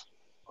Yes,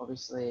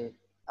 obviously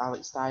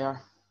Alex Dyer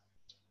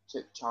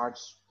took charge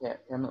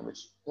permanently,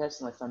 which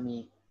personally for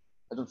me,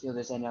 I don't feel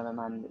there's any other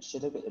man that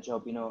should have got the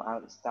job.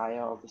 Alex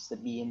Dyer obviously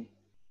being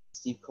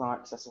Steve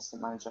Clarke's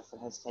assistant manager for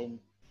his time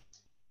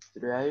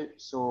throughout.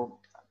 So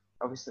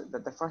obviously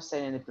the first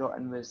signing they brought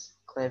in was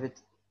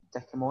Clevid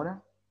Dickamona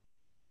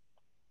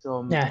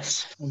from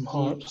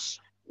Hearts.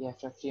 Yeah,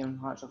 for Freedom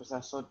Hearts. Obviously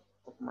I saw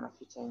Dickamona a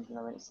few times when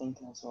I went to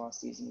Saint last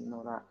season and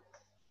all that.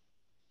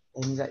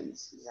 And he's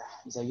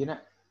a unit.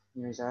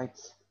 He's a big,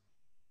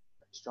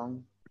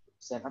 strong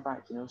centre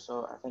back.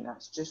 So I think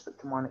that's just what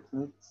Kilmarnock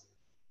needs.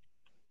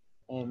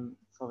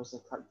 For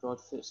obviously Kirk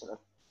Broadfoot sort of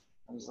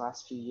in his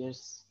last few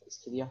years of his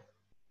career.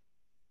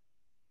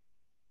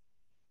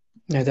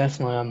 Yeah,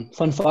 definitely.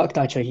 Fun fact,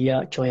 actually, he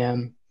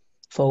actually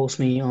follows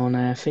me on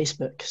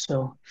Facebook.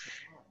 So,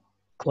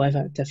 Clive,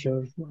 if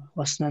you're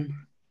listening,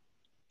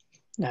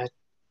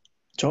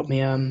 drop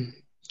me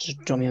just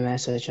drop me a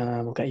message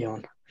and we'll get you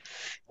on.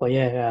 Well,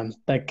 yeah,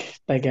 big.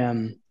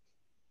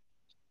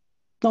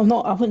 No,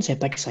 not I wouldn't say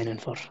big signing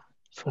for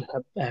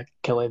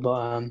Kelly,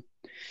 but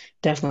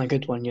definitely a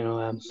good one.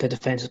 The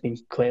defense has been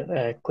quite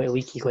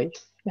leaky, quite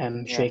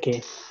Yeah.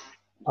 shaky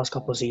last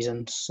couple of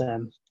seasons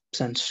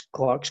since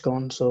Clark's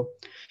gone. So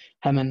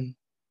him and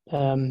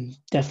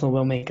definitely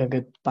will make a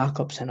good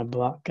backup centre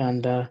back,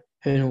 and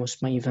who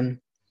knows, might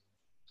even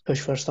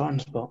push for a starting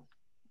spot.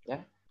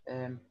 Yeah.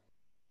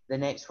 The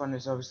next one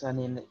is obviously a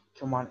name that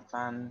Kilmarnock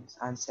fans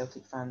and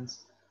Celtic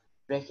fans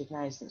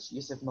recognise. It's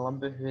Yusuf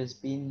Malumbu, who has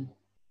been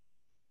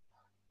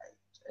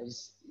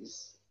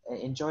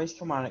enjoys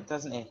Kilmarnock,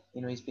 doesn't he?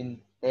 He's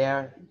been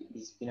there,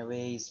 he's been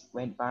away, he's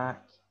went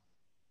back.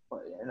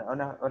 But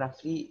on a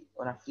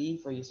free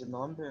for Yusuf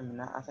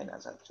Malumbu, I think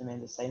that's a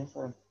tremendous signing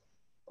for him.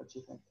 What do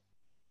you think?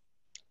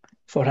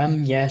 For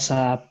him, yes,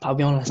 I'll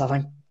be honest, I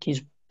think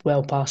he's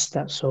well past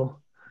it. So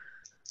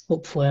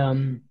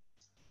hopefully,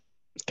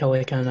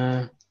 Kelly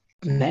can,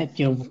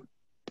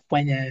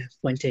 when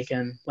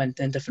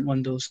in different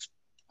windows,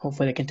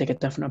 hopefully they can take a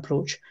different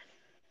approach.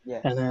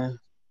 Yeah. And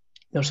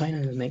their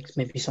signing makes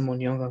maybe someone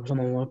younger,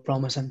 someone more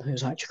promising,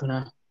 who's actually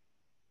going to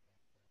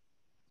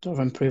sort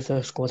of improve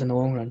the squad in the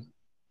long run.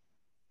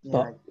 Yeah.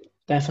 But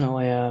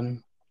definitely,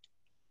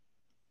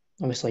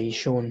 obviously, he's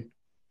shown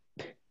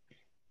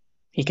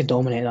he can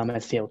dominate that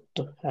midfield.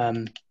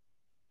 And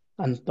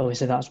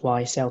obviously, that's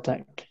why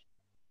Celtic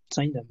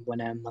signed him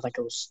when I think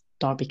it was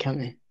Derby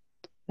County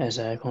as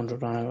a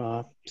contract ran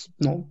out.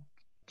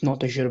 Not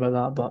too sure about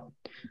that, but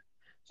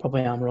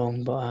probably I'm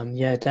wrong. But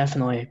yeah,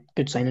 definitely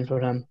good signing for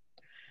him,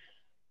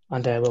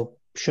 and will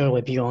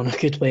surely be on a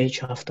good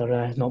wage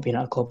after not being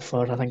at a club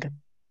for I think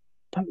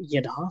about a year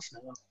and a half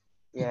now.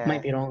 Yeah.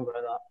 Might be wrong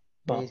about that,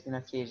 but he's been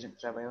a free agent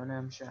for a while now,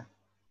 I'm sure.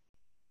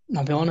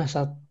 I'll be honest,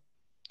 I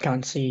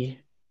can't see.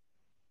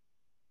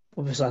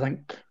 Obviously, I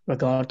think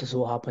regardless of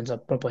what happens, I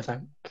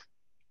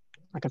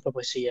can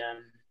probably see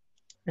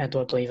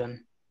Edward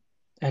leaving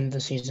end of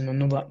the season. I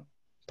know that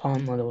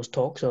apparently there was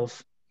talks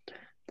of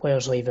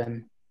players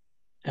leaving,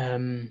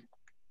 like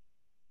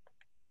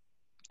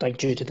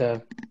due to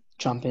the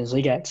Champions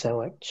League exit,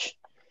 which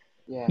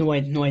Yeah.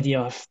 no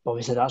idea if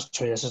obviously that's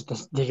true.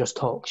 They just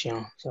talks,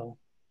 So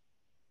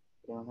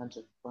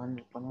 100.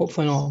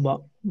 hopefully not,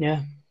 but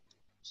yeah.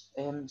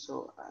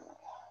 So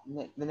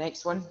the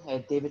next one,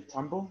 David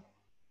Turnbull,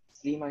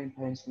 £3 million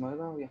from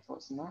Motherwell. Your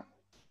thoughts on that?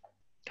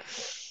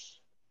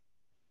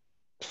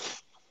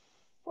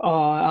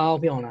 I'll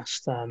be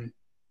honest.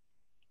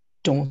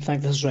 Don't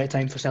think this is the right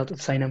time for Celtic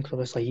to sign him because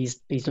obviously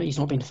he's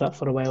not been fit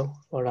for a while,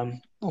 or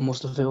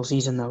almost a full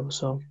season now.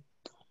 So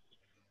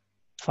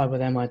if I were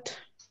them, I'd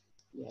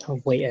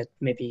have waited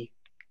maybe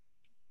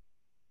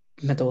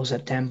middle of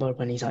September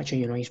when he's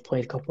actually he's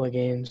played a couple of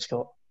games,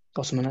 got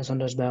some minutes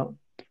under his belt.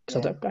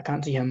 Because I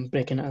can't see him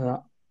breaking into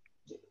that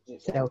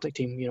Celtic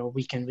team,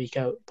 week in week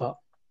out. But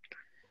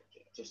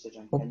just to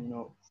jump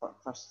in,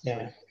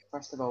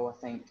 first of all, I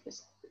think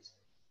it's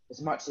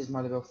as much as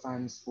Motherwell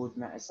fans will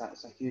admit it's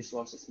a huge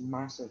loss, it's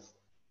massive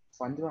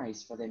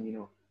fund-wise for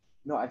them.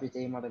 Not every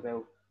day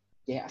Motherwell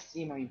get a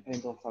 £3 million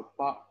offer,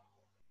 but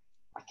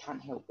I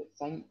can't help but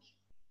think,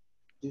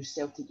 do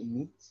Celtic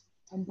need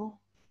Turnbull?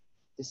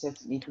 Do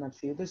Celtic need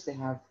midfielders? They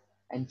have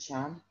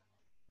Chan,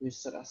 who's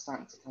sort of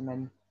starting to come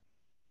in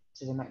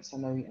to the mix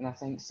now, and I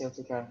think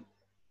Celtic are.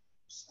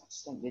 I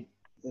just think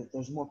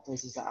there's more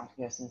places that I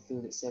personally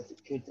feel that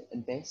Celtic could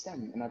invest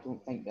in, and I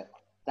don't think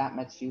that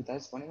midfield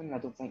is one of them. I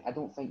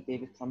don't think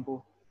David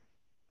Turnbull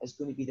is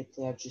going to be the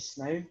player just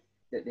now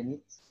that they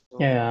need. So,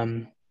 yeah,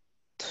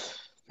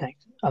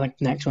 I think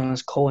the next one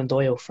is Colin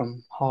Doyle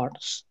from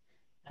Hearts,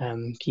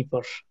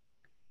 keeper.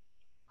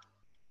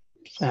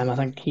 I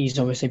think he's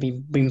obviously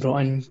been brought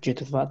in due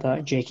to the fact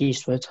that Jake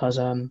Eastwood has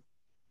been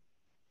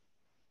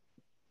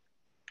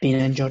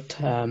injured.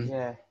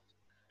 yeah.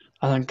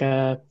 I think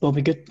will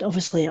be good.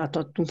 Obviously, I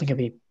don't think he'll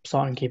be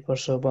starting keeper,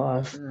 but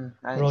if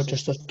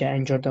Rodgers does get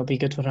injured, it'll be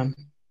good for him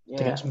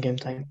to get some game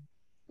time.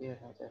 Yeah,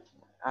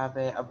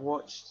 definitely. I've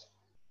watched.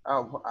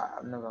 Oh,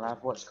 I'm not gonna lie,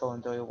 I've watched Colin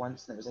Doyle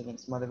once, and it was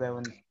against Motherwell,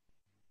 and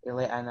he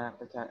let in a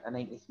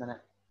 90th minute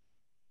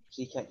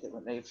free kick that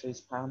went right through his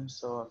palm.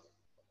 So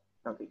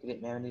not got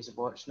great memories of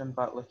watching him.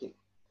 But look,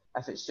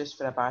 if it's just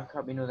for a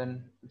backup, then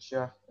I'm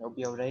sure it'll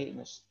be all right,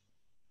 and it's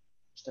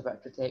just a bit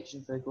of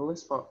protection for the goalie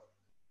spot.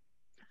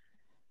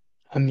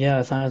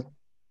 Yeah, I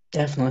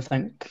definitely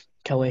think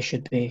Kelly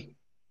should be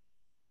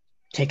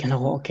taking a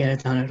lot of care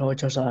down at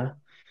Rodgers.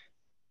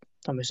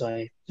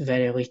 Obviously,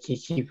 very leaky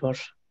keeper,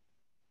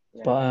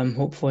 but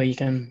hopefully he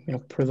can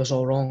prove us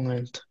all wrong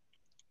and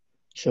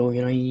show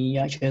he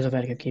actually is a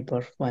very good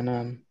keeper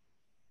when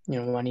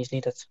when he's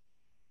needed.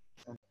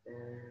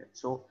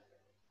 So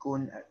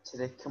going to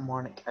the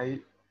Kilmarnock out,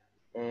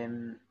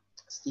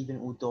 Stephen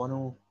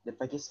O'Donnell, the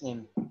biggest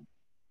name.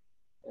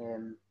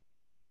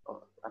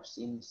 I've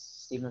seen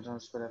Stephen O'Donnell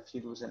score a few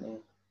goals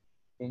into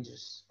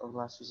Rangers over the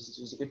last few seasons.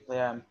 He's a good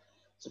player. I'm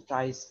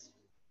surprised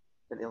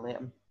that they let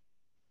him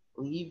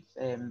leave.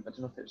 I don't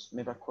know if it's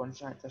maybe a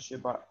contract issue,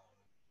 but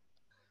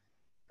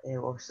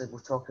obviously we'll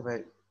talk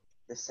about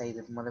the side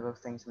of Motherwell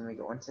things when we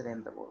get onto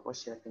them. But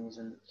what's your opinions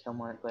on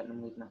Kilmarnock letting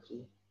them leave in a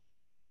free?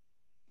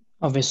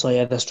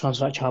 Obviously, this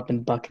transfer actually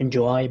happened back in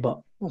July,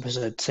 but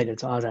obviously I decided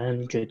to add it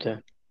in due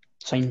to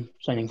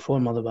signing for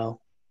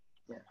Motherwell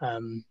Yeah.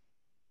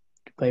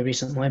 quite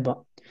recently.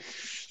 But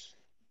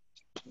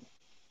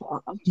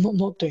I'm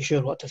not too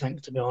sure what to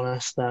think, to be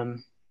honest.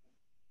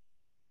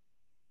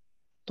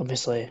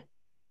 Obviously,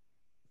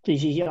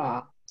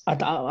 yeah,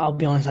 I'll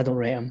be honest, I don't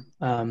rate him.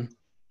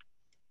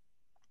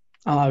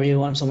 I really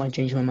want someone to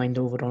change my mind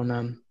over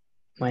on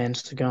my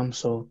Instagram,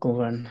 so go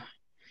over and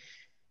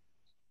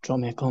drop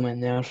me a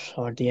comment there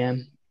or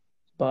DM.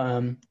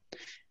 But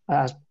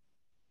I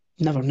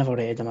never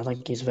rated him. I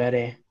think he's a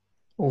very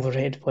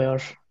overrated player.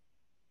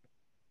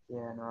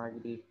 Yeah, no, I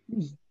agree.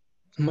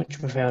 Much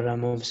prefer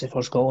obviously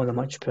for Scotland. I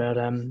much prefer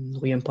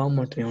Liam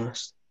Palmer, to be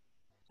honest.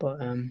 But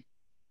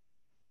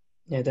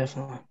yeah,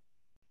 definitely.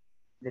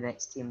 The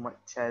next team,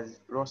 which is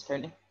Ross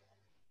County,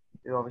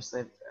 who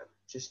obviously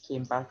just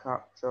came back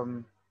up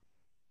from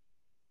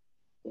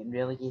getting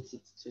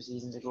relegated 2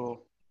 seasons ago.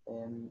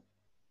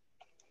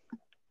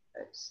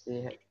 It's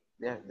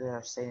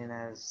they're signing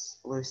as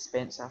Lewis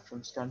Spencer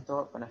from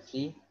Scunthorpe on a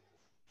free.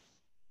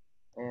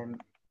 Yeah,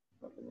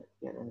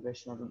 in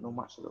addition, I don't know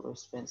much about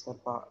Lewis Spencer,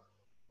 but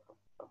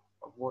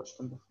I've watched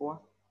him before.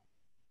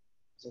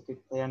 He's a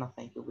good player, and I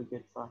think he'll be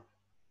good for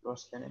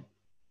Ross County.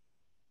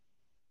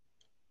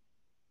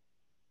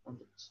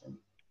 100%.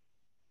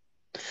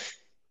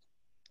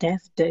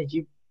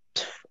 You,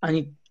 I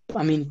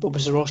mean,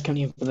 obviously Ross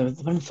County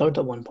they've been third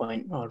at one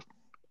point, or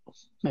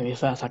maybe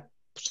fifth.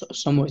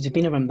 Somewhat they've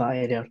been around that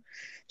area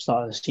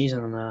start of the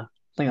season, and I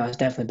think that's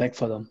definitely big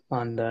for them.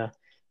 And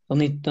they'll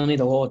need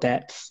a lot of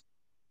depth,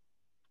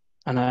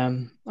 and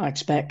I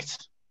expect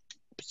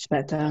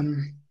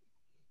them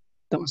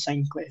to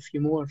sign quite a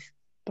few more,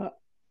 but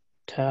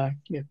to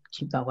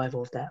keep that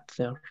level of depth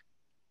there.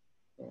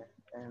 Yeah,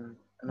 and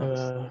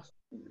Uh,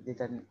 they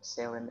didn't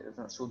sell him. They've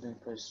not sold any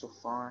players so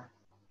far.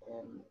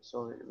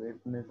 So we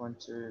move on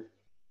to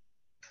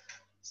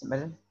St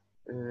Mirren,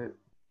 who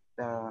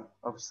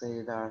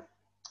obviously their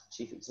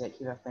chief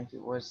executive, I think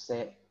it was,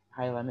 set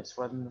high limits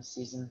for them this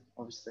season.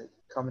 Obviously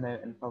coming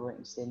out in public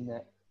and saying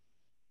that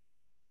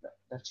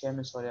their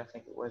chairman, sorry, I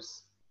think it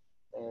was,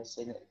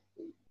 saying that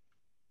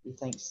he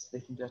thinks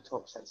they can do a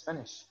top six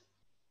finish.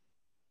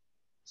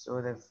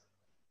 So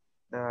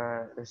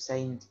they've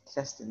signed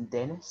Kristen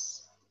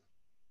Dennis,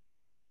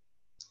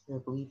 who I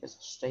believe is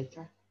a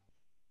striker.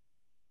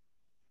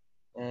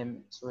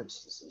 So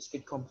it's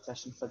good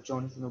competition for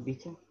Jonathan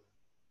Obika.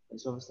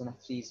 It's obviously in a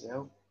free as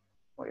well.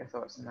 What are your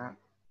thoughts on that?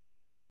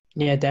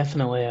 yeah,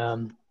 definitely.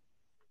 I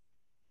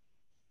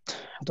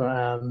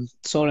don't,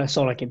 sorry,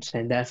 I keep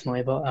saying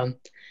definitely, but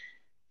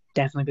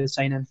definitely good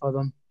signing for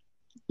them.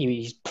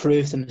 He's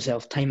proved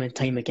himself time and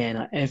time again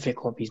at every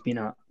club he's been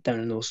at down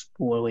in those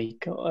lower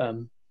league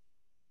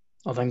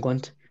of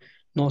England.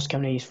 North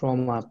County he's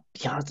from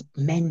he has a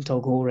mental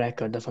goal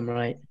record, if I'm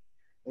right.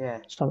 Yeah,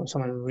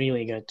 Someone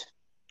really good,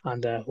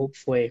 and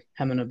hopefully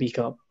him and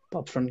Obika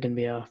up front can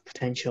be a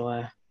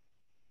potential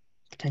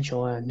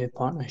new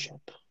partnership.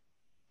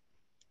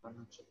 100%.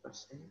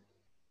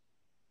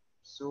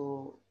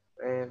 So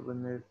we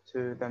move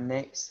to the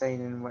next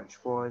signing,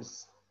 which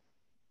was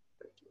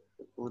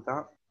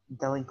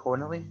Dylan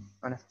Connolly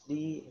on a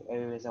free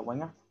as a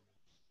winger,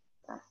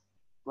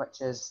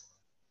 which is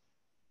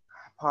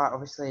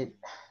obviously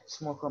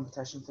small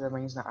competition for the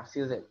wings. And I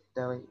feel that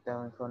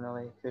Dylan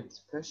Connolly could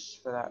push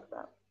for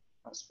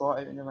that spot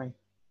out in the wing.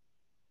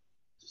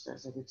 Just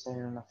as a good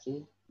signing on a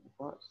free.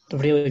 A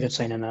really good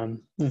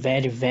signing.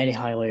 Very very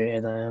highly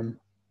rated.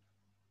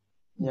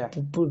 Yeah.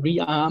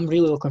 I'm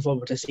really looking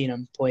forward to seeing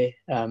him play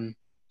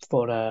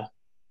for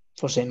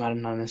St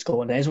Mirren and in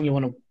Scotland. It is only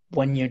on a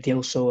 1 year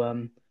deal,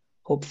 so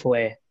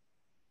hopefully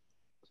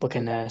we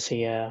can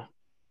see him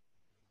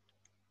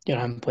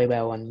play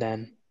well and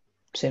then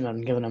St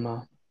Mirren giving him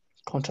a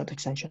contract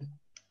extension.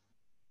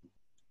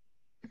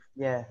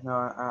 Yeah, no,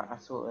 I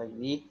totally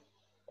agree.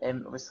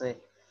 Obviously,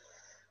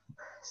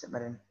 St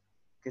Mirren,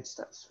 good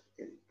starts,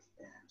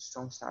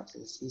 strong start to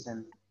the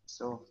season.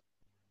 So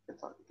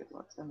good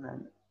luck to them.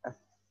 And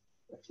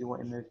if you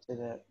want to move to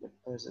the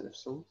players that they've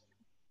sold.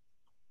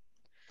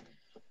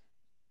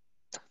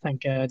 I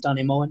think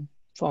Danny Mullen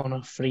on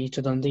a free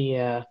to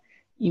Dundee.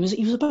 He was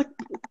a big,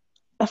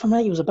 if I'm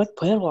right, he was a big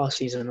player last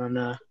season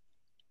and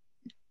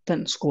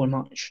didn't score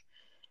much.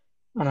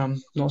 And I'm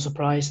not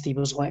surprised he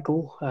was let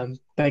go.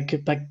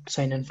 Big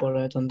signing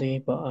for Dundee,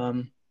 but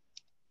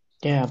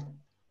yeah,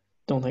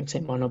 don't think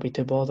St Mirren will be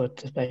too bothered,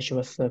 especially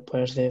with the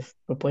players they've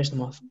replaced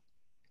them with.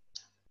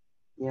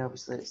 Yeah,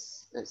 obviously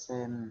it's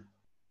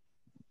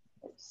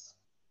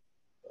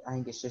I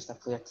think it's just a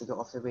player to get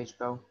off the wage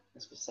bill,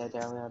 as we said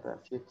earlier. But a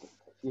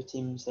few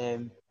teams,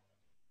 I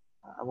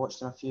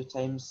watched him a few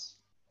times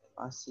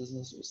last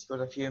season. He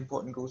scored a few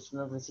important goals for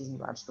them the season,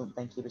 but I just don't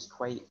think he was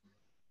quite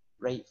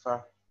right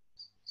for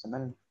St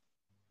Mirren.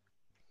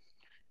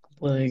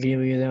 Completely agree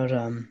with you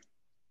there.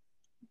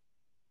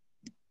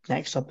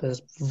 Next up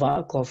is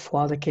Václav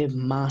Vladicke,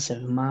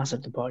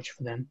 massive departure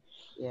for them.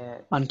 Yeah.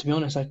 And to be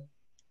honest, I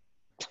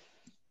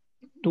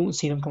don't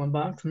see them coming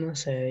back from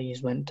this.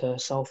 He's went to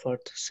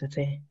Salford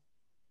City.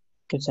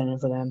 Good signing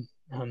for them.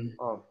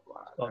 Oh,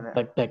 Well,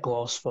 and big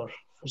loss for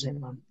St.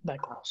 Man.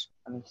 Big loss.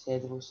 an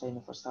incredible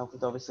signing for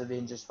Salford. Obviously,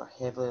 Rangers were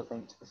heavily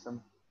linked with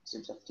him. He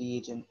was a free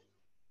agent,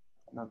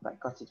 and I'm a bit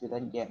gutted we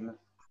didn't get him.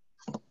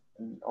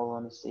 In all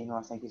honesty,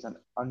 I think he's an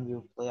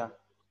unreal player.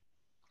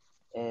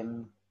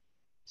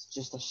 It's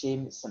just a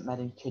shame that St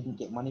Mirren couldn't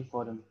get money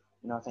for him.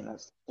 I think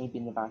that's maybe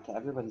in the back of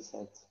everybody's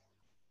head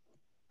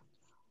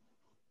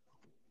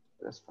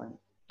at this point.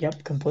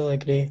 Yep, completely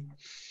agree.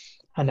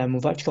 And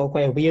we've actually got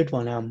quite a weird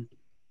one.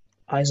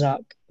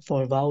 Isaac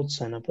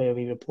Thorvaldsen, a player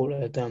we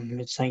reported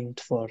had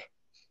signed for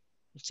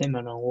St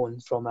Mirren on loan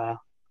from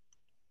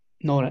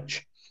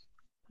Norwich.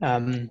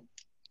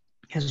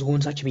 His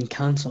loan's actually been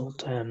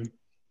cancelled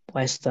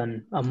less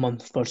than a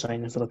month for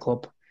signing for the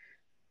club.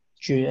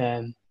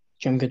 Jim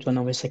Goodwin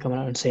obviously coming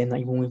out and saying that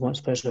he only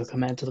wants players who are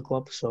committed to the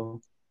club.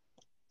 So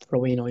for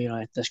all we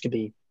know, this could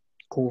be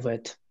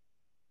COVID,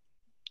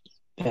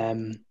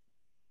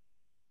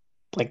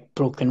 like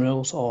broken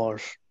rules, or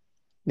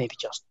maybe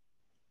just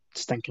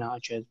stinking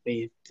attitude.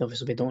 We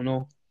obviously don't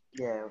know.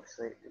 Yeah,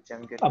 obviously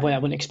Jim I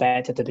Goodwin. wouldn't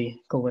expect it to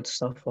be COVID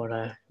stuff,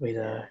 or we'd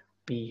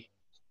be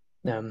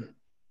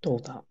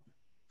told that.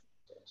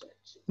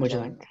 What do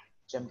you think?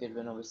 Jim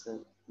Goodwin obviously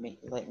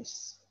letting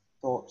his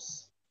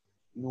thoughts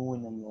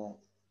known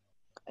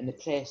in the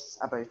press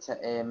about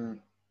it.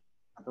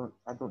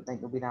 I don't think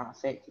they'll be that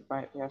affected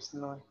by it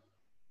personally.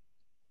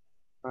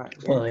 But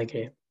yeah. Well, I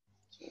agree.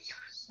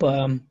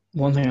 But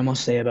one thing I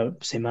must say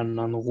about St Mirren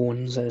on the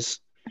loans is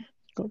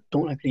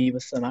don't agree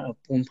with the amount of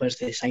loan players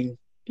they sign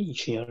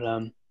each year.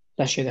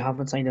 This year they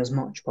haven't signed as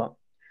much, but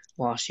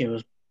last year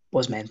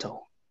was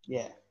mental.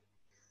 Yeah.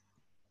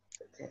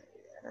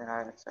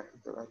 I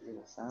completely agree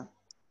with that.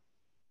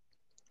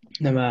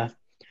 Now,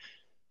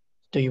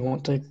 do you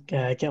want to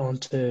get on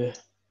to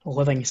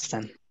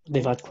Livingston?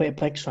 They've had quite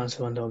a big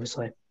transfer window,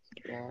 obviously.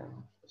 Yeah.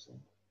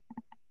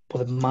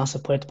 With a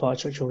massive player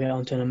departure, which we'll get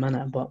onto in a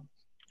minute, but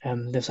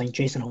they've signed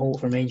Jason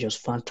Holt from Rangers.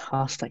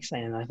 Fantastic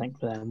signing, I think,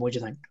 for them. What do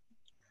you think?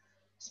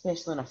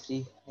 Especially on a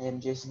free.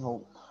 Jason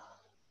Holt,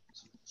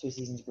 2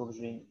 seasons ago, was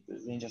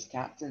Rangers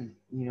captain,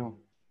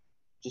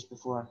 just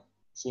before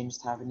James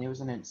Tavernier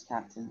was announced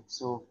captain.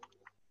 So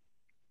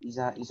he's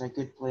a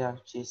good player,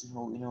 Jason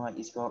Holt.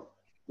 He's got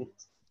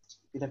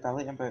good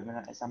ability about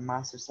him. It's a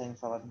massive sign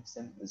for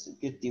Livingston. It's a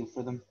good deal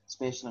for them,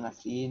 especially on a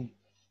free. And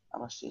I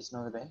wish Jason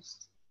all the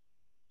best.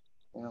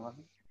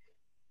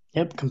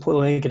 Yep,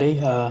 completely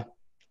agree.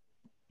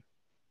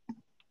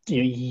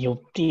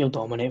 He'll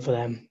dominate for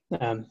them.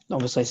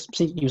 Obviously,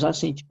 he was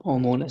actually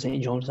on loan at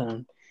St Johnstone,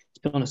 and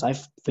to be honest, I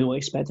fully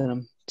expected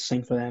him to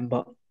sign for them,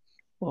 but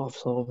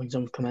obviously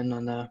Livingston come in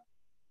and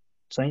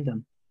signed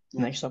him.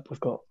 Yeah. Next up, we've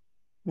got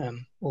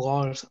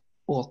Lars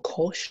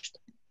Lacoste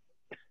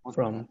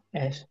from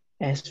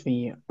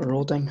SV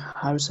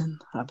Rodinghausen.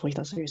 I believe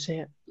that's how you say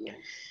it. Yeah.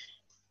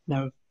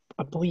 Now,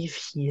 I believe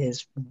he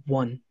is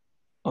one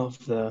of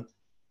the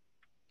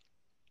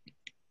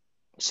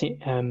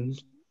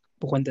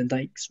Lyndon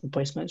Dykes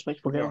replacements, which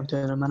we'll get onto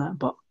in a minute,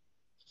 but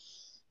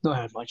not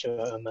heard much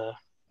about him.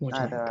 What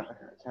do you think? I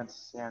can't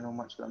say I know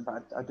much about him,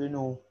 but I do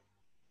know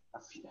a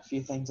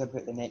few things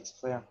about the next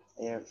player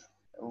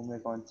we'll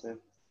move on to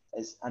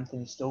is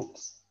Anthony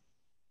Stokes.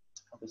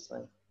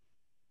 Obviously,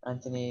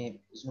 Anthony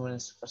is known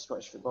as for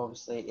Scottish football.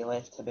 Obviously, he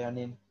left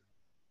Hibernian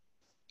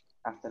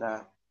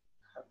after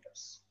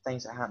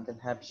things that happened in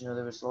Hibs.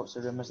 There was lots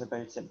of rumours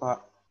about it,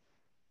 but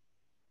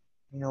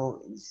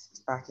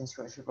he's back in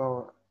Scottish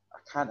football. I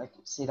can't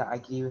say that I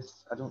agree with.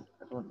 I don't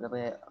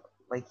really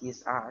like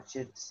his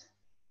attitude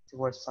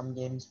towards some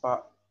games,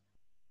 but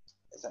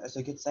it's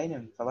a good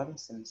signing for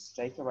Livingston,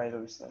 striker wise,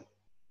 obviously.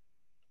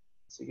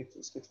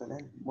 It's good for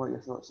them. What are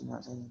your thoughts on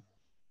that signing?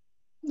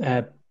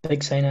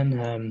 Big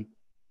signing.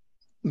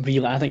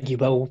 Really, I think he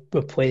will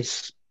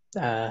replace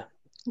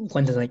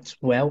Lyndon Dykes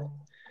well.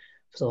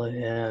 So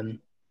we'll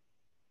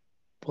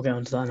get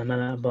onto that in a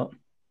minute, but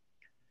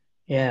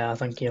yeah, I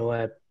think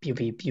he'll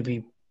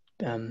be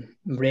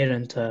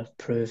raring to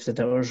prove the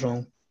doubters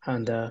wrong,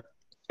 and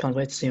can't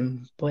wait to see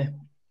him play.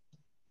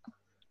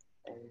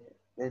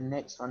 The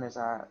next one is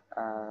a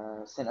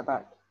centre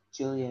back,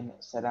 Julian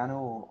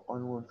Serrano,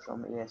 on loan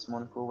from AS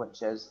Monaco,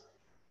 which is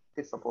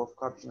good for both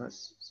clubs.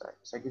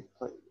 It's a good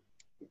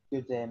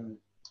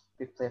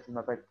player from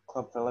a big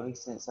club for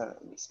Livingston. It's an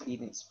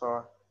experience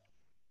for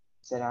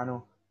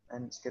Serrano,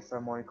 and it's good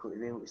for Monaco to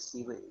be able to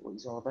see what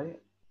he's all about.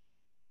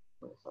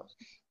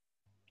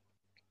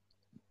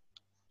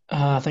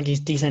 I think he's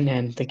decent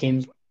in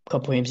the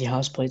couple of games he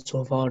has played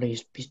so far.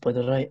 He's played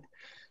it right.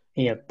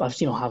 Yeah, I've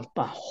seen him have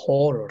a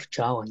horror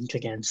challenge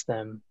against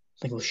I think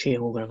it was Shea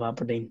Hogan of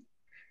Aberdeen,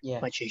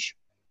 which he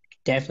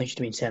definitely should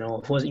have been sent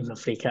off. It wasn't even a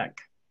free kick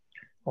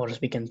or a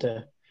speaking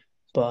to,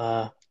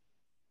 but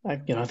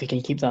if he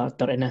can keep that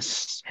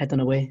dirtiness hidden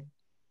away,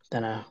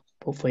 then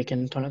hopefully he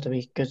can turn out to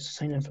be good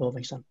signing for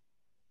Livingston.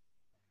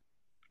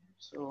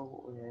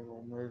 So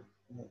we'll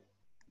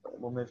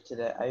move to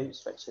the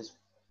outs, which is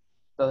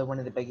probably one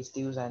of the biggest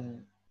deals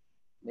in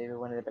maybe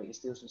one of the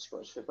biggest deals in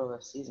Scottish football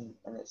this season,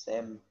 and it's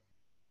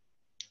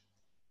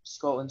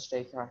Scotland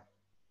striker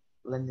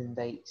Lyndon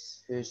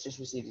Dykes, who's just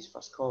received his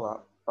first call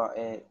up, but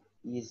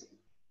he's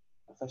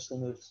officially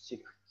moved to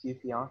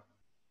QPR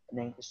in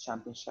the English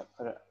Championship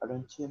for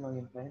around £2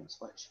 million,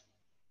 which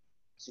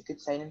is a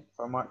good signing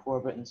for Mark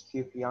Warburton's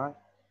QPR.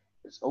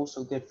 It's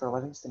also good for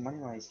Livingston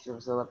money-wise, because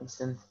obviously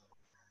Livingston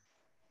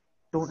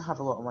don't have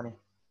a lot of money.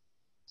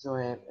 So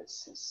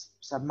it's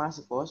a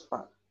massive loss,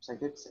 but it's a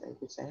good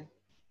signing.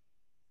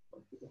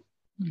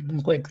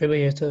 I'm quite agree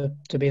with you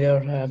to be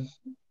there.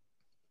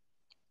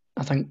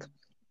 I think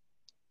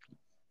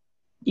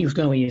he was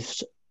going to leave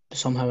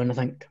somehow, and I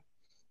think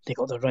they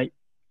got the right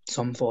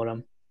sum for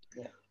him.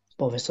 Yeah.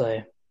 But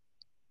obviously,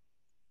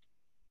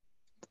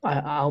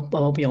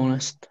 I'll be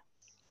honest.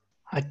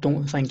 I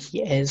don't think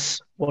he is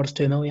worth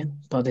 $2 million,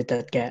 but they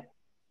did get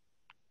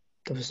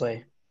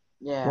obviously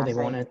what they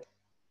wanted.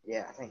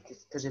 Yeah, I think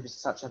because he was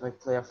such a big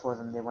player for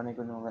them, they weren't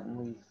going to let him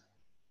leave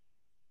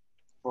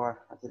if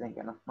they didn't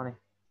get enough money.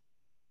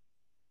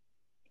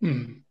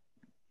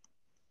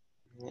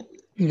 Yeah.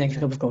 Next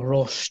up, we've got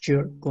Ross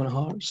Stewart going to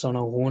Hearts on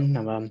a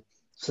loan.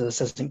 So this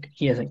isn't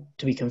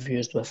to be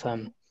confused with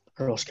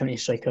Ross County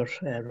striker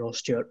Ross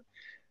Stewart.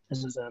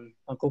 This is a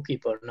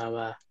goalkeeper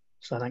now.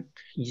 So I think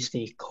he's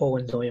the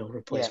Colin Doyle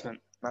replacement.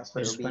 Yeah, that's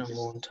what it'll be. Went on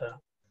loan to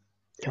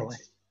Kelly.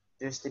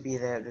 Just to be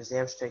the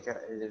reserve striker,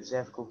 the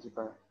reserve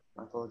goalkeeper.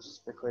 My apologies,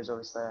 because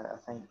obviously I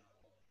think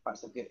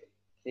that's a good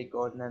Craig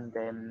Gordon and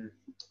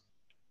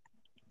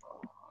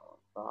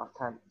I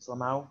can't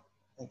Slamal. I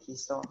think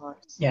he's still at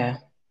Hearts. Yeah.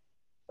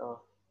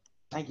 So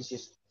I think it's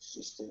just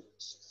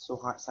so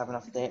Hearts have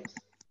enough depth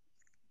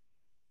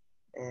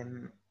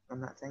on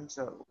that thing.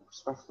 So we'll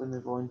swiftly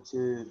move on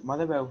to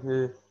Motherwell,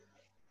 who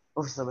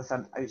obviously with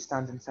an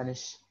outstanding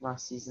finish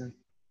last season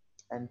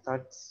in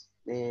third,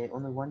 they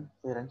only one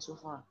player in so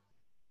far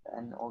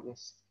in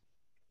August,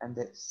 and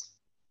it's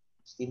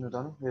Stephen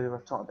O'Donnell, who we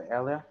were talking about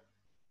earlier,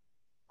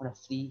 on a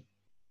free,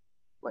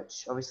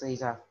 which obviously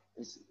he's a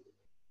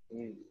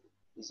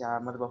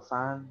Motherwell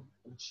fan,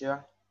 I'm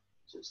sure.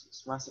 So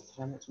it's massive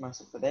for him, it's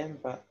massive for them,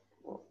 but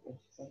what do you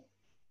think?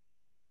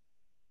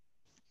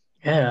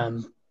 Yeah,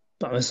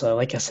 but obviously,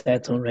 like I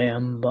said, don't rate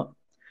him, but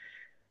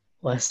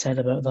less said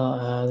about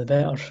that, the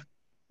better.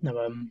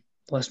 Now,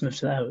 let's move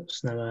to the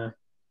outs. Now,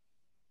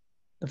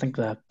 I think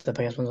the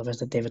biggest ones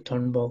obviously David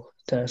Turnbull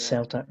to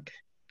Celtic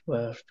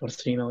for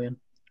 $3 million.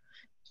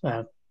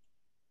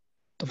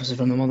 Obviously,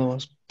 from the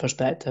Motherwell's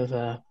perspective,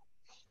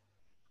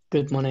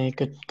 good money,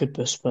 good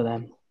boost for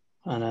them,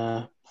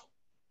 and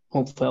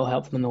hopefully it'll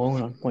help them in the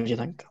long run. What do you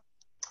think?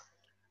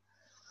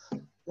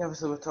 Yeah,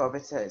 obviously we'll talk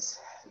about it.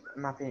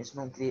 In my opinion, it's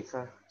not great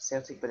for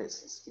Celtic, but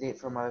it's great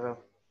for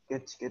Motherwell.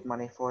 Good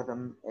money for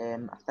them.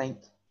 I think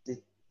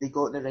they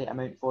got the right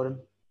amount for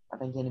him. I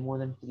think any more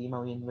than $3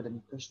 million would have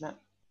been pushing it.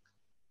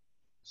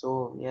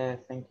 So yeah, I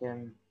think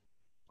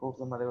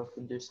hopefully Motherwell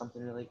can do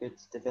something really good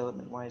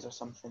development wise or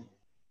something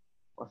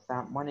with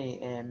that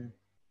money.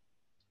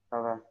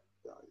 Other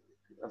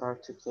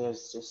two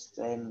players just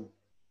don't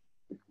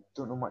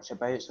know much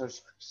about, so I'll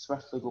just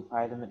swiftly go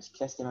by them. It's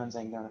Christian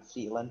Manzing on a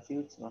free to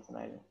Linfield,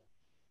 Northern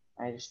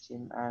Irish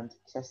team, and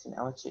Christian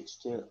Ilicic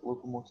to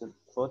Lokomotiv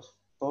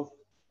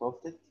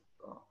Plovdiv.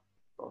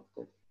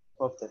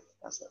 Plovdiv,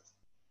 that's it.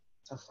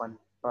 Tough one.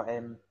 But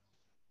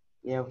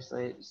yeah,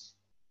 obviously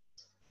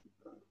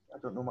I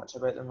don't know much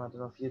about them. I don't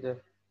know if you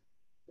do.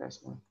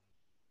 Yes, man.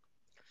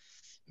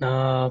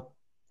 Nah,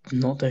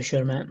 not too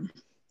sure, mate.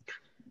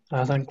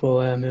 I think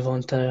we'll move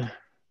on to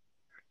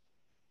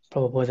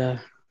probably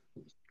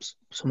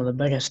some of the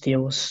biggest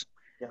deals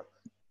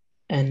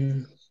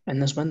in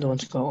this window in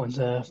Scotland.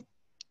 Do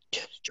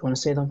you want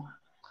to say them?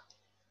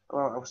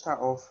 Well, I'll start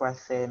off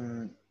with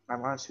I'm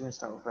actually going to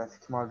start off with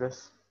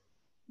Cardiff.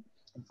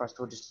 And first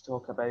of all, just to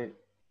talk about,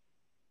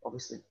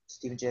 obviously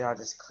Steven Gerrard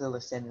is clearly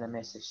sending a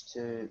message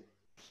to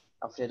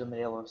Alfredo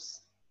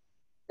Morelos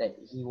that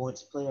he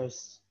wants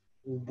players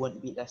who want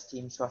to beat this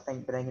team. So I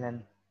think bringing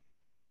in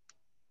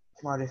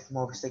Cardiff,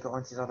 obviously got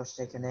onto the other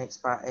striker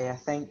next, but I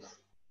think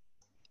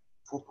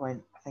I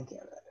think it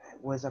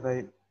was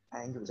about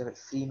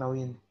 $3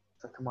 million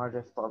for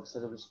Cardiff, but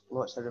obviously there was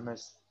lots of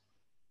rumours.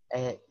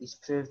 He's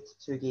proved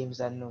 2 games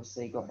in,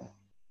 obviously got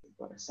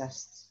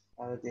assists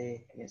the other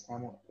day against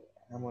Hamilton,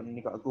 and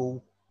he got a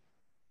goal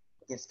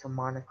against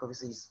Kilmarnock.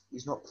 Obviously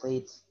he's not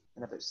played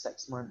in about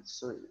 6 months,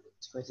 so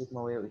it's going to take him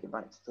a while to get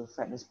back to full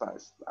fitness,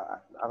 but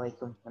I like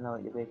him and I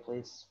like the way he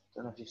plays.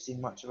 Don't know if you've seen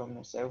much of him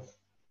yourself.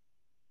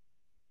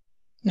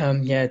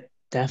 Yeah,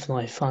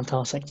 definitely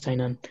fantastic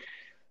signing.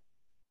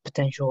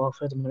 Potential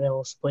Alfredo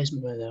Morelos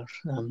replacement right there.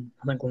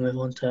 I think we'll move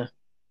on to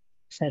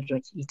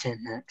Cedric Itten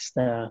next.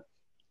 I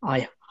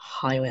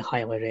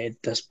highly rated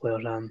this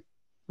player. I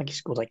think he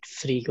scored like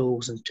 3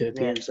 goals in 2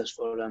 appearances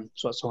for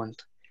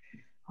Switzerland,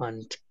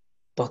 and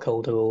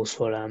buckled the goals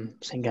for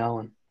St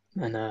Gallen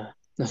in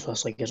this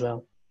first league as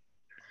well.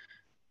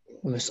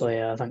 Obviously,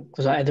 I think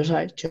there's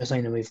actually a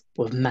signing we've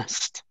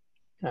missed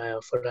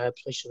for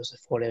Hibs, which was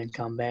for Evan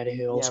Canberra,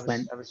 who Yeah, also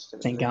went I was just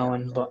about to St bring that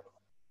up. Gallen.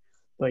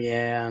 But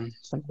yeah, I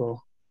think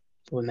we'll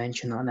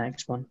mention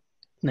that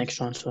next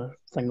transfer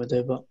thing we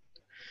do. But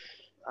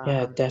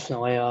yeah, Um,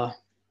 definitely a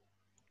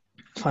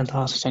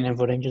fantastic signing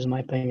for Rangers, in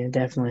my opinion.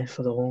 Definitely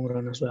for the long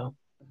run as well.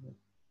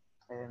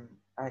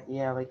 I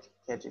like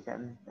Kedrick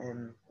and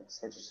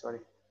Cedric, sorry.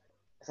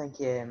 I think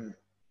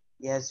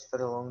he is for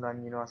the long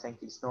run. I think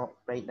he's not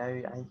right now.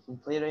 I think he can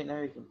play right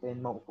now. He can play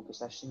in multiple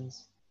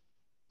positions.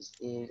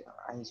 And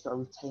he's got a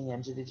wee tiny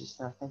injury just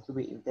now. I think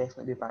he'll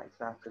definitely be back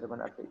for after the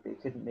winter break, but he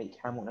couldn't make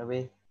Hamilton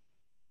away.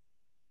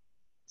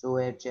 So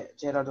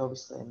Gerrard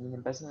obviously,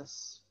 in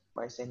business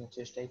by signing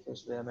two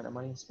strikers with the amount of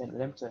money spent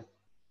with him too.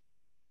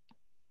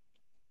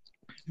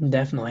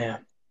 Definitely, yeah.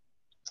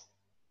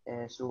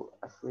 So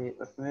if we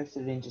move to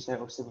the Rangers out,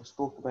 obviously we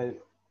spoke about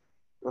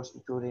Ross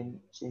McCrory,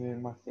 Jamie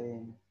Murphy,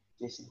 and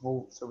Jason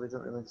Holt, so we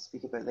don't really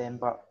speak about them.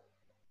 But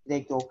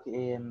Greg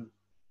Docherty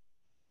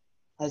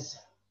has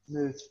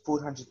moved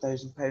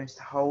 £400,000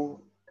 to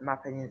Hull. In my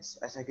opinion, it's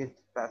a good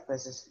bit of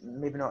business.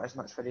 Maybe not as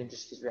much for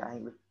Rangers because I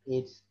think we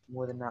paid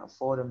more than that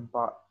for him,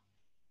 but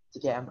to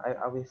get him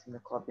away from the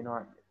club,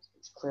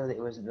 it's clear that he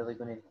wasn't really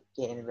going to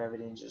get anywhere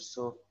with Rangers.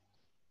 So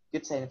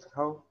good signing for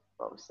Hull,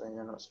 but obviously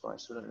they're not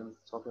Scottish, so we don't really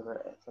talk about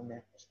it from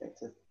their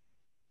perspective.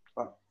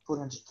 But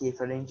 400k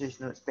for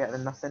Rangers, it's better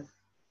than nothing.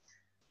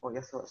 What are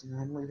your thoughts on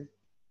him, Lee?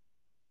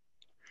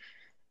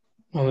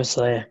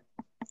 Obviously,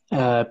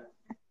 uh,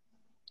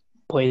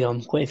 played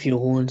on quite a few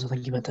loans. I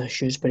think he went to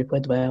Shrewsbury,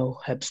 played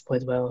well. Hibs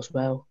played well as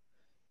well.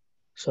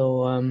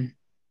 So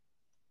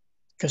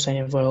good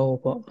signing for Hull,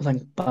 but I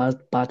think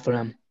bad for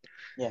him.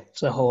 Yeah.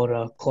 It's a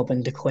whole club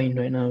in decline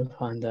right now,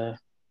 and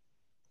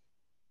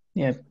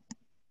yeah,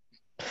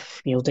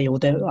 I know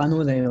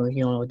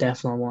that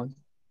definitely want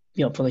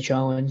be up for the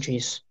challenge.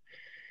 He's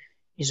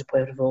a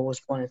player who've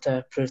always wanted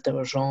to prove that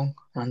was wrong,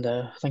 and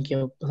I think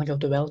he'll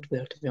do well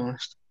there, to be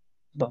honest.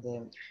 But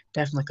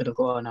definitely could have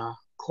got on a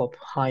club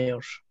higher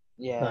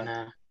Yeah,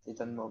 than they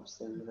done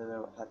obviously really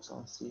well at Hibs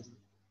last season.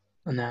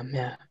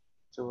 yeah.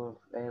 So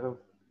the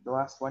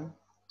last one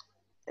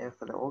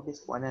for the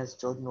August one is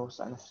Jordan Ross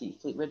and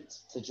Fleetwood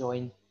to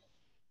join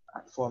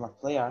former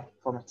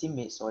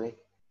teammate,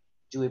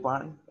 Joey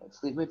Barton at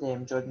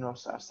Fleetwood. Jordan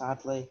Ross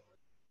sadly,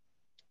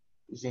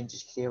 his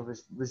Rangers career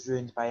was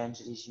ruined by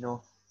injuries.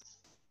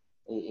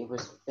 It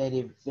was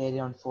very, very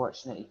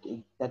unfortunate.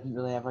 He didn't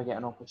really ever get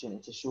an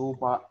opportunity to show,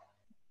 but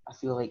I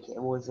feel like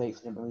it was right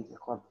for him to leave the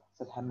club,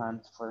 for him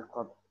and for the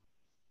club.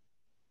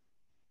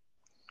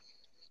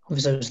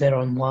 Obviously, I was there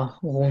on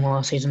loan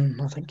last season.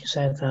 I think you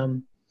said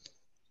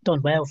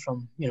done well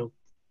from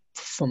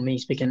me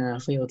speaking to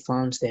Fleetwood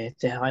fans. They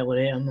highly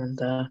rate him,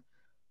 and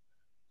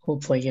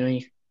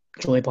hopefully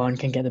Joey Barton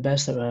can get the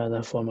best out of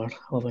the former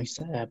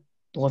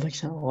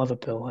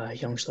Liverpool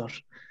youngster.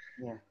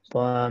 Yeah.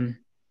 But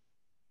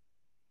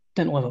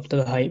didn't live up to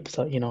the hype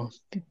that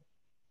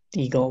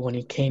he got when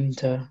he came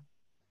to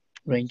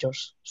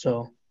Rangers.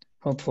 So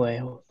hopefully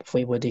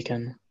Woody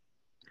can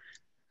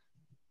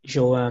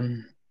show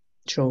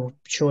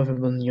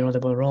everyone they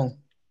were wrong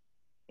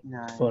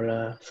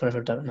for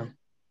ever doubting him.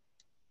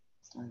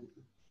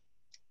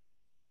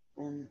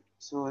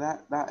 So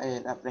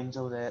that brings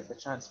all the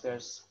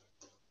transfers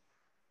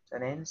to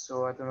an end.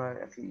 So I don't know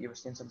if you were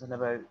saying something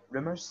about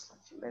rumours.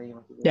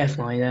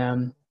 Definitely.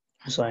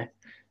 So I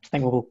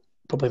think we'll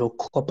probably go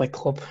club by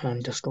club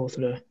and just go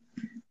through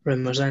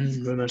rumours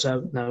in, rumours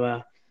out.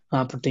 Now,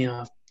 Aberdeen,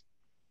 I'll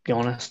be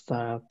honest,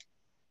 I've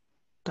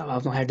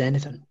not heard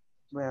anything.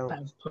 Well,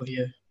 have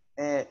you?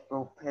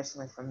 Well,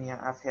 personally for me,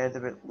 I've heard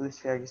about Lewis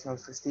Ferguson,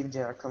 also Steven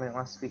Gerrard coming out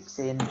last week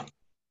saying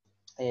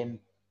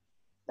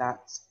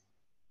that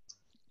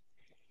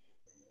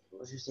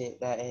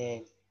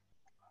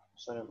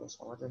sorry, what's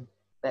my word?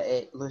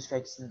 That Lewis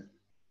Ferguson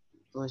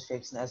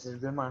is a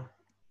rumour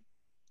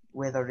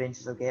whether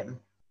Rangers will get him.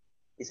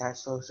 He's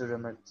actually also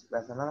rumoured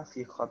with another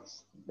few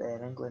clubs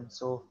in England.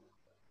 So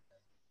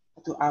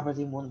I thought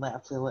Aberdeen won't let a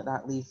player like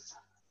that leave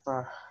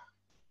for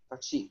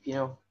cheap.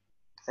 I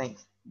think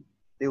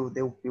they'll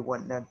be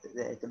wanting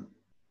the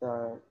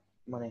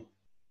money,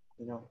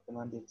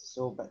 demanded.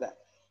 So, but that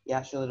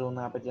it's really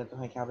only Aberdeen. I don't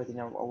think Aberdeen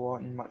are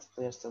wanting much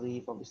players to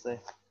leave. Obviously,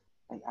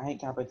 I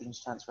think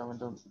Aberdeen's transfer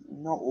window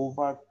not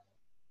over,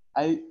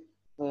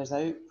 players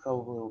out,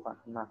 probably over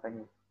in my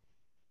opinion.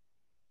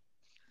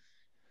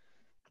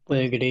 I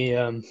agree.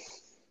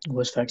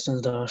 Lewis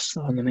Ferguson's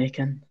still in the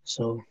making,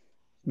 so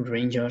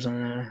Rangers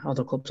and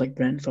other clubs like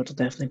Brentford will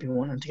definitely be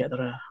wanting to get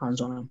their hands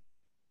on him.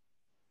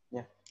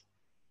 Yeah.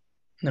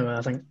 No,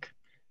 I think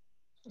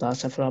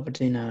that's it for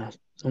Aberdeen. No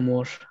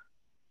more.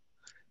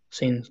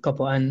 Seen a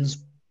couple of ins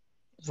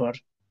for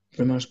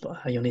rumours, but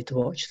you'll need to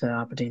watch the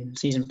Aberdeen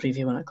season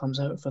preview when it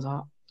comes out for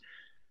that.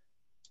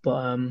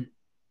 But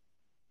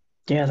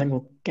yeah, I think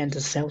we'll get into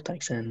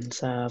Celtics, and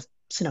I've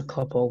seen a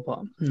couple,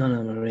 but none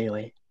of them are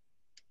really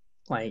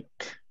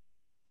like,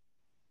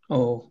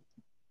 oh,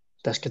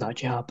 this could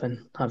actually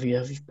happen. Have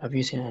you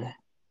seen any?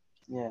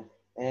 Yeah.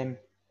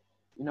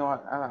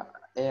 I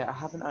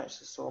haven't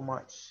actually saw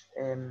much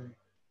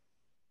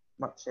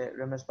much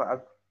rumours,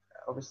 but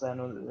obviously I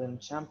know that they're in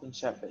the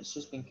Championship, but it's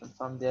just been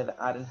confirmed there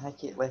that Aaron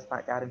Hickey, left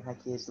back Aaron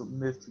Hickey, has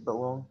moved to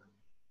Bologna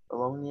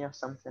or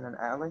something in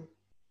Italy.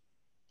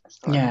 I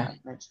just thought Yeah,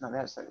 I'd mention that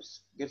there, so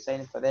it's a good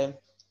signing for them.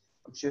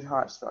 I'm sure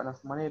Hearts got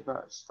enough money, but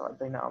I just thought I'd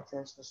bring that up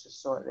there, so I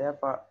just saw it there,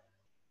 but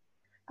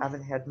I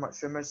haven't heard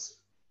much rumours.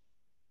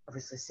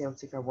 Obviously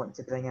Celtic are wanting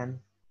to bring in,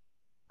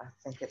 I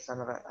think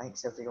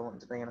Celtic are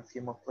wanting to bring in a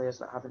few more players,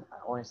 but I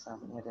honestly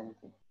haven't heard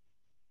anything.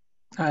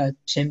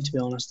 same to be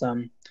honest.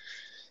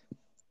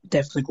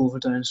 Definitely go over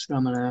to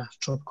Instagram and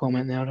drop a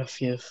comment there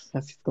if you've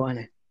got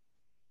any.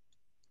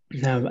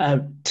 Now,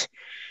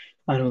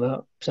 I know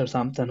that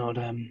Southampton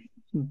are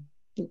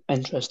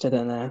interested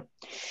in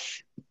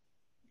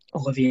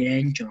Olivier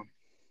Engel.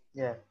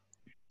 Yeah.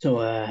 So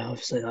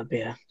obviously that'd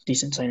be a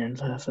decent signing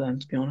for them,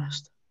 to be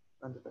honest.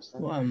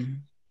 100%.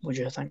 What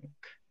do you think?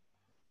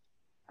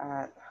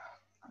 I'm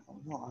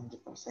not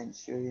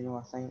 100% sure.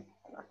 I think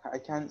I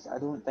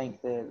don't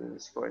think the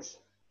Scottish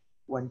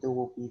window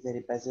will be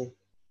very busy.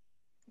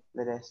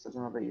 The rest, I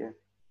don't know about you.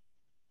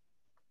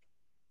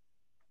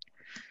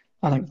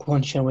 I think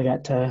once we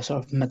get to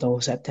sort of middle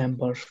of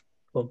September,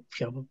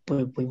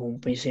 we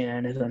won't be seeing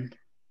anything.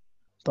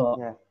 But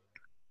yeah.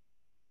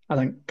 I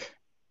think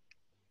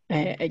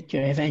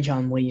if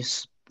Engel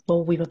leaves,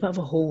 well, we've a bit of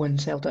a hole in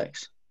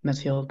Celtic's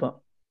midfield, but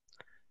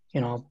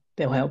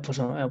they'll help for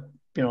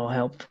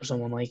help for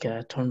someone like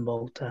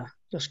Turnbull to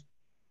just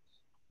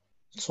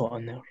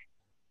slot in there.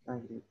 I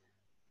agree.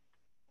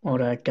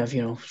 Or give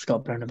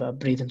Scott Brown a bit of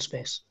breathing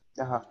space.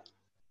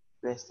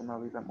 Rest him a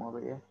wee bit more,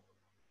 but yeah.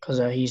 Because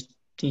he's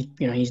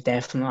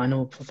definitely, I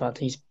know for a fact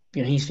he's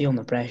feeling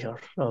the pressure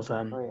of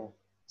Oh yeah,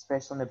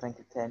 especially on the brink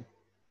of 10.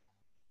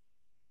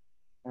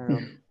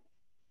 But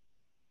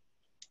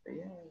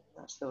yeah,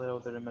 that's really all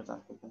the rumours I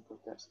can think of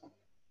this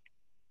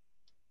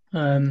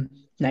time.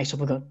 Next up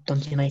we've got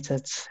Dundee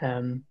United.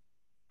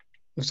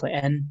 Looks like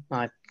I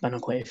know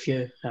quite a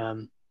few.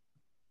 I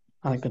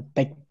think the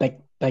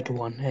big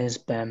one is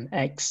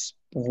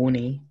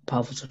ex-Bologna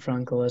Pavel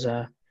Franco is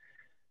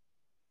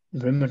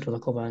rumoured to the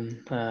club,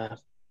 and I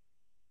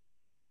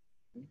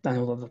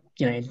know that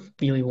United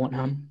really want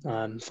him.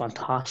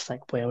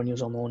 Fantastic player when he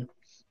was on loan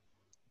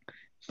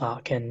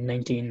back in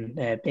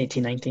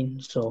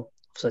 18-19. So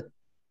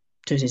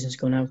 2 seasons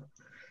ago now.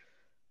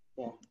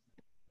 Yeah.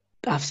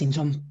 I've seen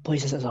some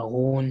places as a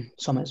loan,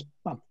 some it's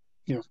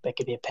it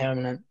could be a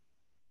permanent.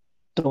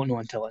 Don't know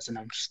until it's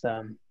announced.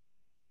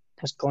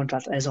 His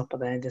contract is up at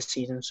the end of the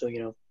season, so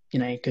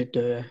United could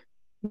do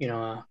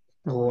a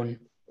loan,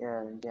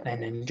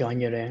 and in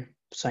January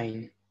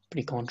sign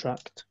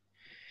pre-contract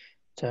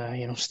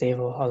to stay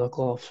with other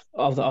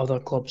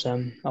clubs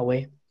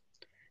away.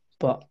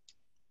 But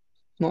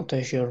not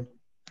too sure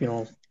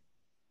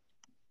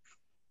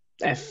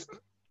if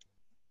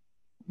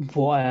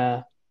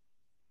what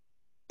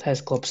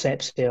his club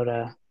sets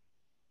there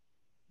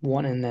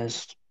wanting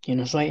is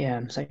it's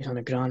right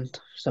 600 grand,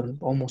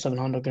 almost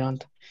 700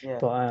 grand. Yeah.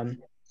 But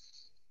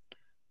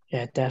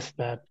yeah,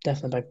 definitely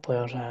a big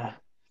player.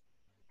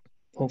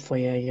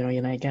 Hopefully,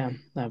 United get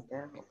him. Yeah,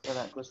 hopefully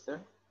that goes through.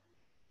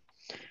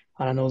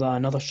 And I know that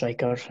another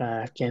striker,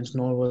 James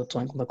Norwood,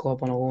 linked with the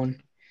club on a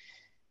loan.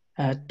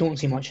 Don't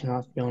see much in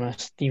that, to be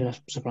honest. Even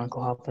if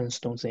Zabranco happens,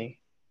 don't see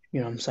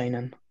I'm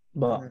signing.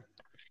 But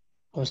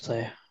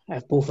obviously,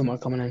 if both of them are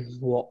coming in,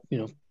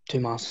 2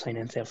 mass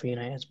signings there for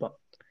United. But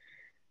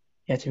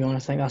yeah, to be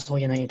honest, I think that's all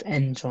United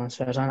in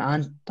transfers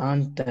and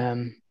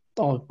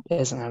all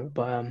isn't out,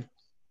 but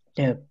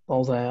yeah,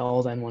 all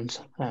the in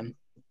ones.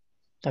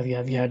 Have you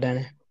heard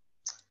any?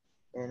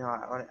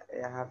 I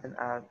haven't.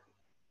 I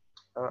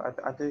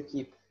do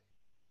keep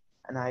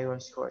an eye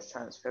on Scottish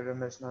transfer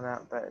rumours and all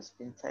that, but it's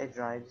been tied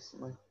dry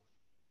recently.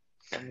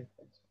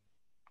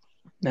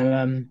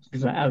 Now,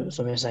 out,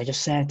 so as I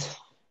just said,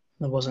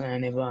 there wasn't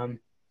any, but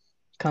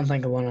can't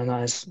think of one, and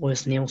that is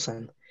Lewis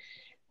Nielsen.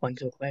 Went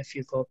to quite a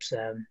few clubs,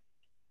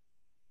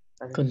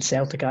 including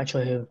Celtic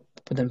actually, who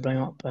we didn't bring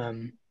up.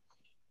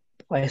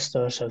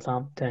 Leicester,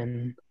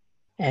 Southampton,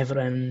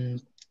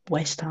 Everton,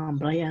 West Ham,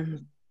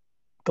 Brighton.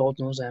 God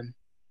knows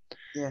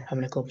how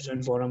many clubs are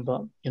in for him,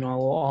 but a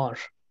lot are.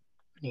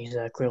 He's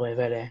clearly a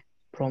very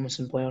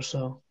promising player,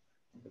 so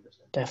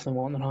definitely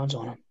want their hands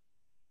on him.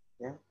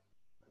 Yeah.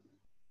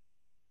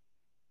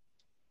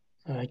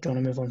 Do you want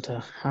to move on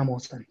to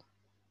Hamilton?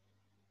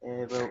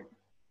 Well,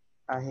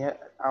 I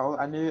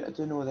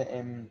do know that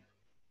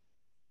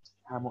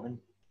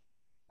Hamilton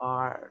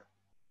are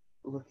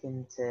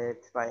looking to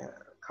buy a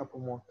couple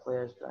more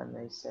players, but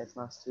he said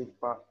last week,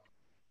 but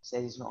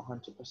said he's not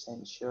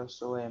 100% sure.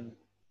 So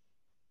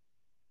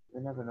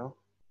we never know.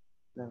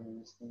 Never know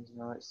these things.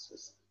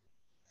 It's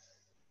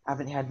I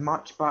haven't had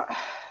much, but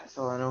that's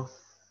all I know.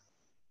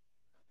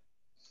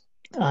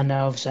 And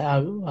obviously,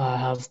 I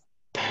have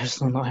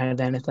personally not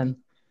heard anything.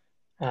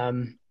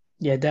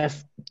 Yeah,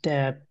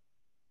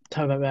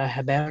 talk about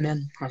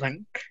Hibernian. I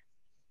think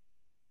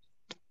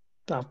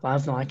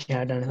I've not actually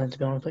heard anything, to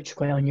be honest, which is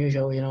quite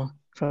unusual,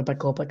 for a big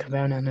club like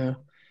Hibernian, who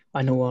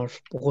I know are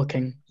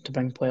looking to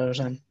bring players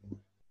in.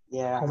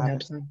 Yeah,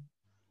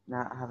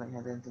 Nah, I haven't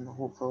heard anything.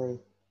 Hopefully,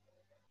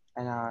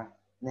 in our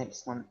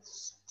next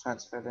month's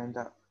transfer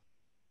roundup,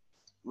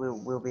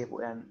 we'll be able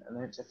to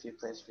announce a few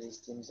players for these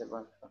teams that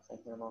we're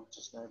thinking of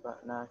just now.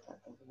 But nah, I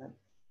can't think of them.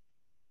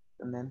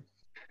 From them.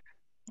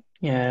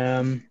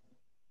 Yeah,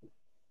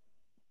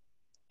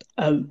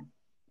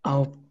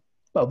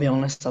 I'll be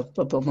honest. I've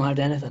not heard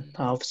anything.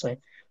 Obviously,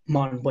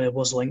 Martin Blair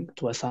was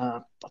linked with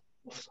a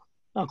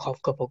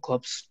couple of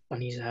clubs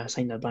when he's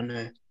signed a brand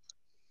new.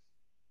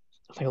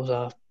 I think it was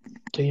a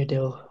 2-year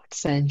deal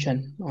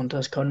extension onto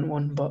his current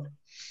one. But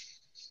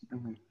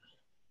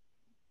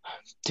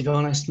to be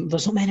honest,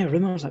 there's not many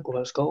rumours that go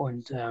about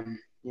Scotland.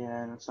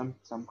 Yeah, some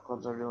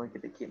clubs are really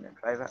good at keeping it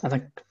private. I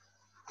think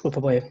we'll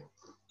probably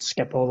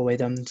skip all the way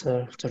down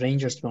to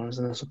Rangers, to be honest,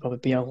 and this will probably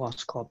be our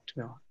last club, to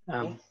be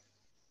honest.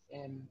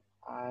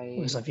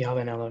 If you have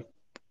any other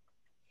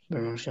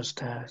rumours,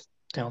 just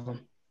tell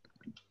them.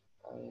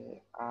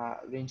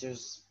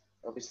 Rangers,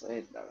 obviously,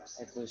 I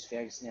said Lewis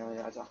Ferguson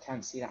earlier. I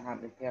can't see that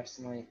happening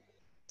personally.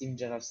 Steven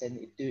Gerrard said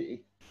that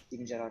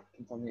Steven Gerrard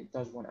confirmed that he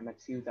does want a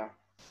midfielder.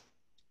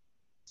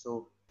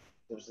 So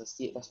there's a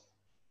state this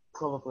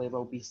probably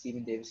will be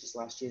Stephen Davis's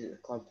last year at the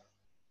club.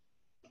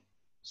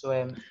 So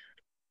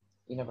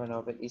you never know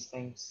about these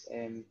things.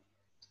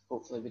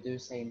 Hopefully we do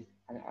sign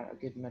a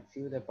good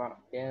midfielder, but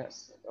yeah,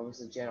 that's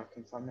obviously Gerrard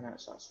confirming that,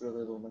 so that's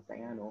really the only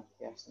thing I know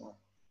personally.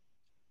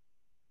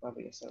 What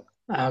about yourself?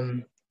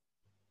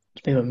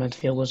 Speaking of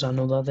midfielders, I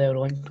know that they're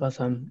linked with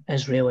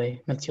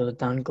Israeli midfielder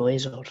Dan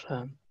Glazer,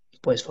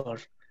 plays for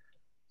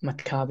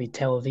Maccabi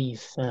Tel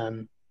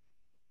Aviv.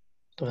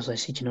 Obviously,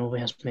 Sichinovi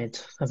has made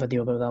a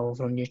video about that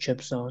over on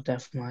YouTube, so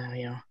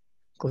definitely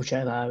go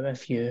check that out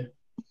if you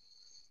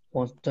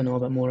want to know a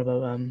bit more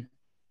about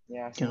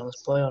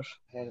this player.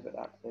 I heard about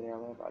that player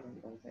earlier, but I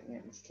didn't really think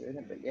it was true in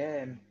it. But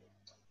yeah,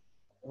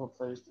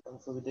 hopefully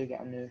we do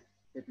get a new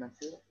good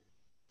midfielder.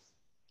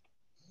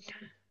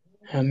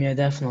 Yeah,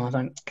 definitely. I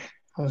think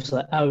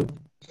obviously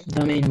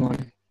the main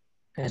one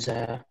is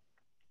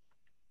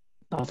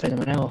Alfredo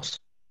Morelos.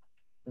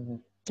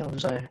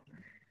 Obviously,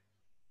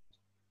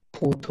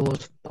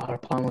 Porto's are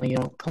apparently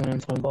coming in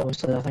for him, but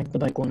obviously I think the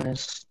big one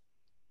is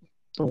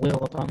the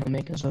Whale apparently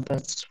making some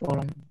bids for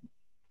him.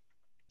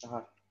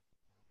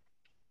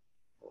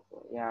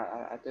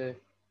 Yeah, I do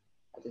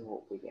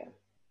hope we get him.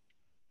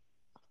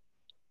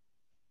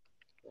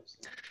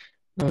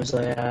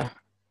 Obviously,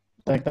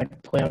 big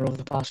player over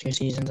the past few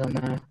seasons,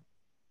 and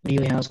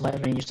really has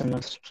let Rangers down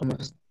with some of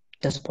his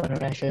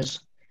disciplinary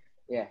issues.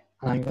 Yeah,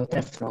 I think there'll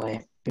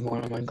definitely be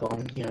one of them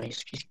gone.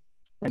 He's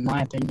in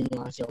my opinion,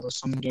 I feel there's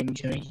some games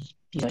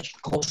he's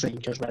actually cost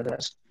Rangers, whether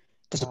it's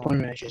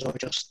disciplinary issues or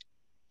just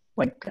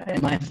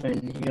in my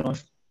opinion,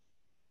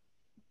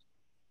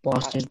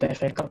 last year's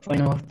Betfred Cup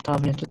final,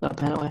 Tavernier took that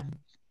penalty.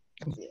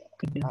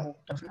 Could be a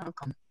different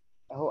outcome.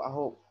 I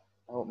hope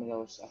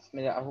Morelos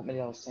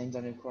signs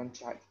a new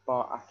contract,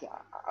 but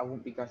I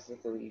won't be gutted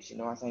if he leaves.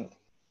 I think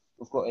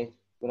we're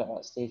at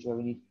that stage where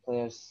we need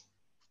players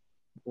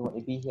who want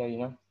to be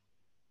here.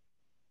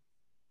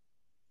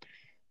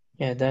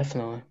 Yeah,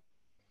 definitely.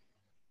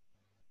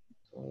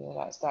 So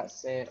yeah,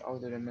 that's all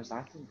the rumours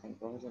I can think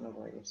of. I don't know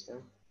about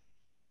yourself.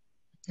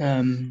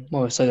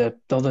 So the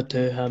other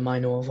two I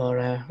know of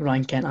are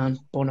Ryan Kent and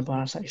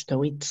Bonaparte to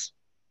Leeds.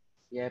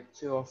 Yeah,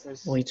 2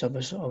 offers. Leeds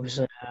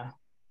obviously.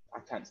 I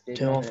can't stay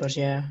 2 offers,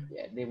 yeah.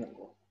 Yeah, they won't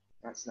go.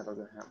 That's never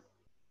going to happen.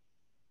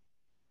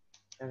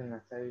 In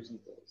 1,000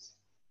 days.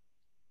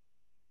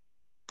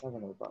 I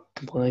don't know, but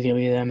completely agree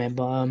with you there, mate.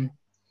 But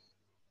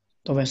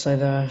obviously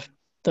the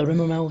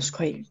rumour mill is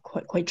quite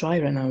dry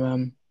right now.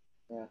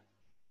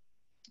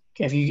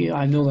 Yeah.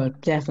 I know there's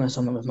definitely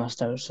something we've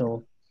missed out,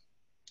 so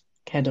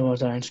head over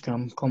to our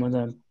Instagram, comment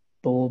down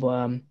below.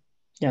 But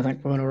yeah, I think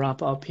we're going to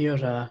wrap it up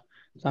here.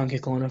 Thank you,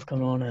 Connor, for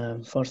coming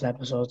on. First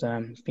episode,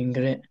 been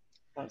great.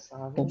 Thanks for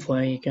having me.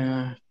 Hopefully you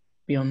can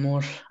be on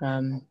more.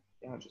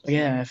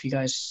 Yeah, if you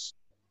guys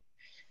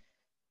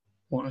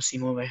want to see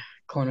more with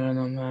Connor and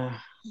them,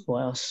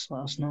 let us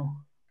know.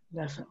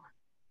 Definitely.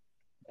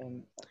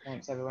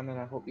 Thanks everyone, and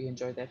I hope you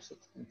enjoyed the episode.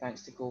 And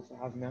thanks to Go for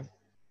having me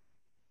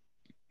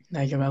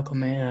on. You're welcome,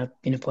 mate.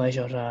 Been a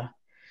pleasure.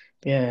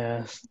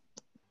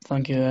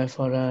 Thank you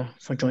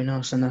for joining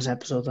us in this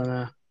episode,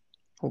 and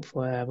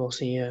hopefully we'll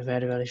see you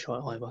very, very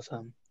shortly with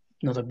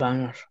another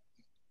banger.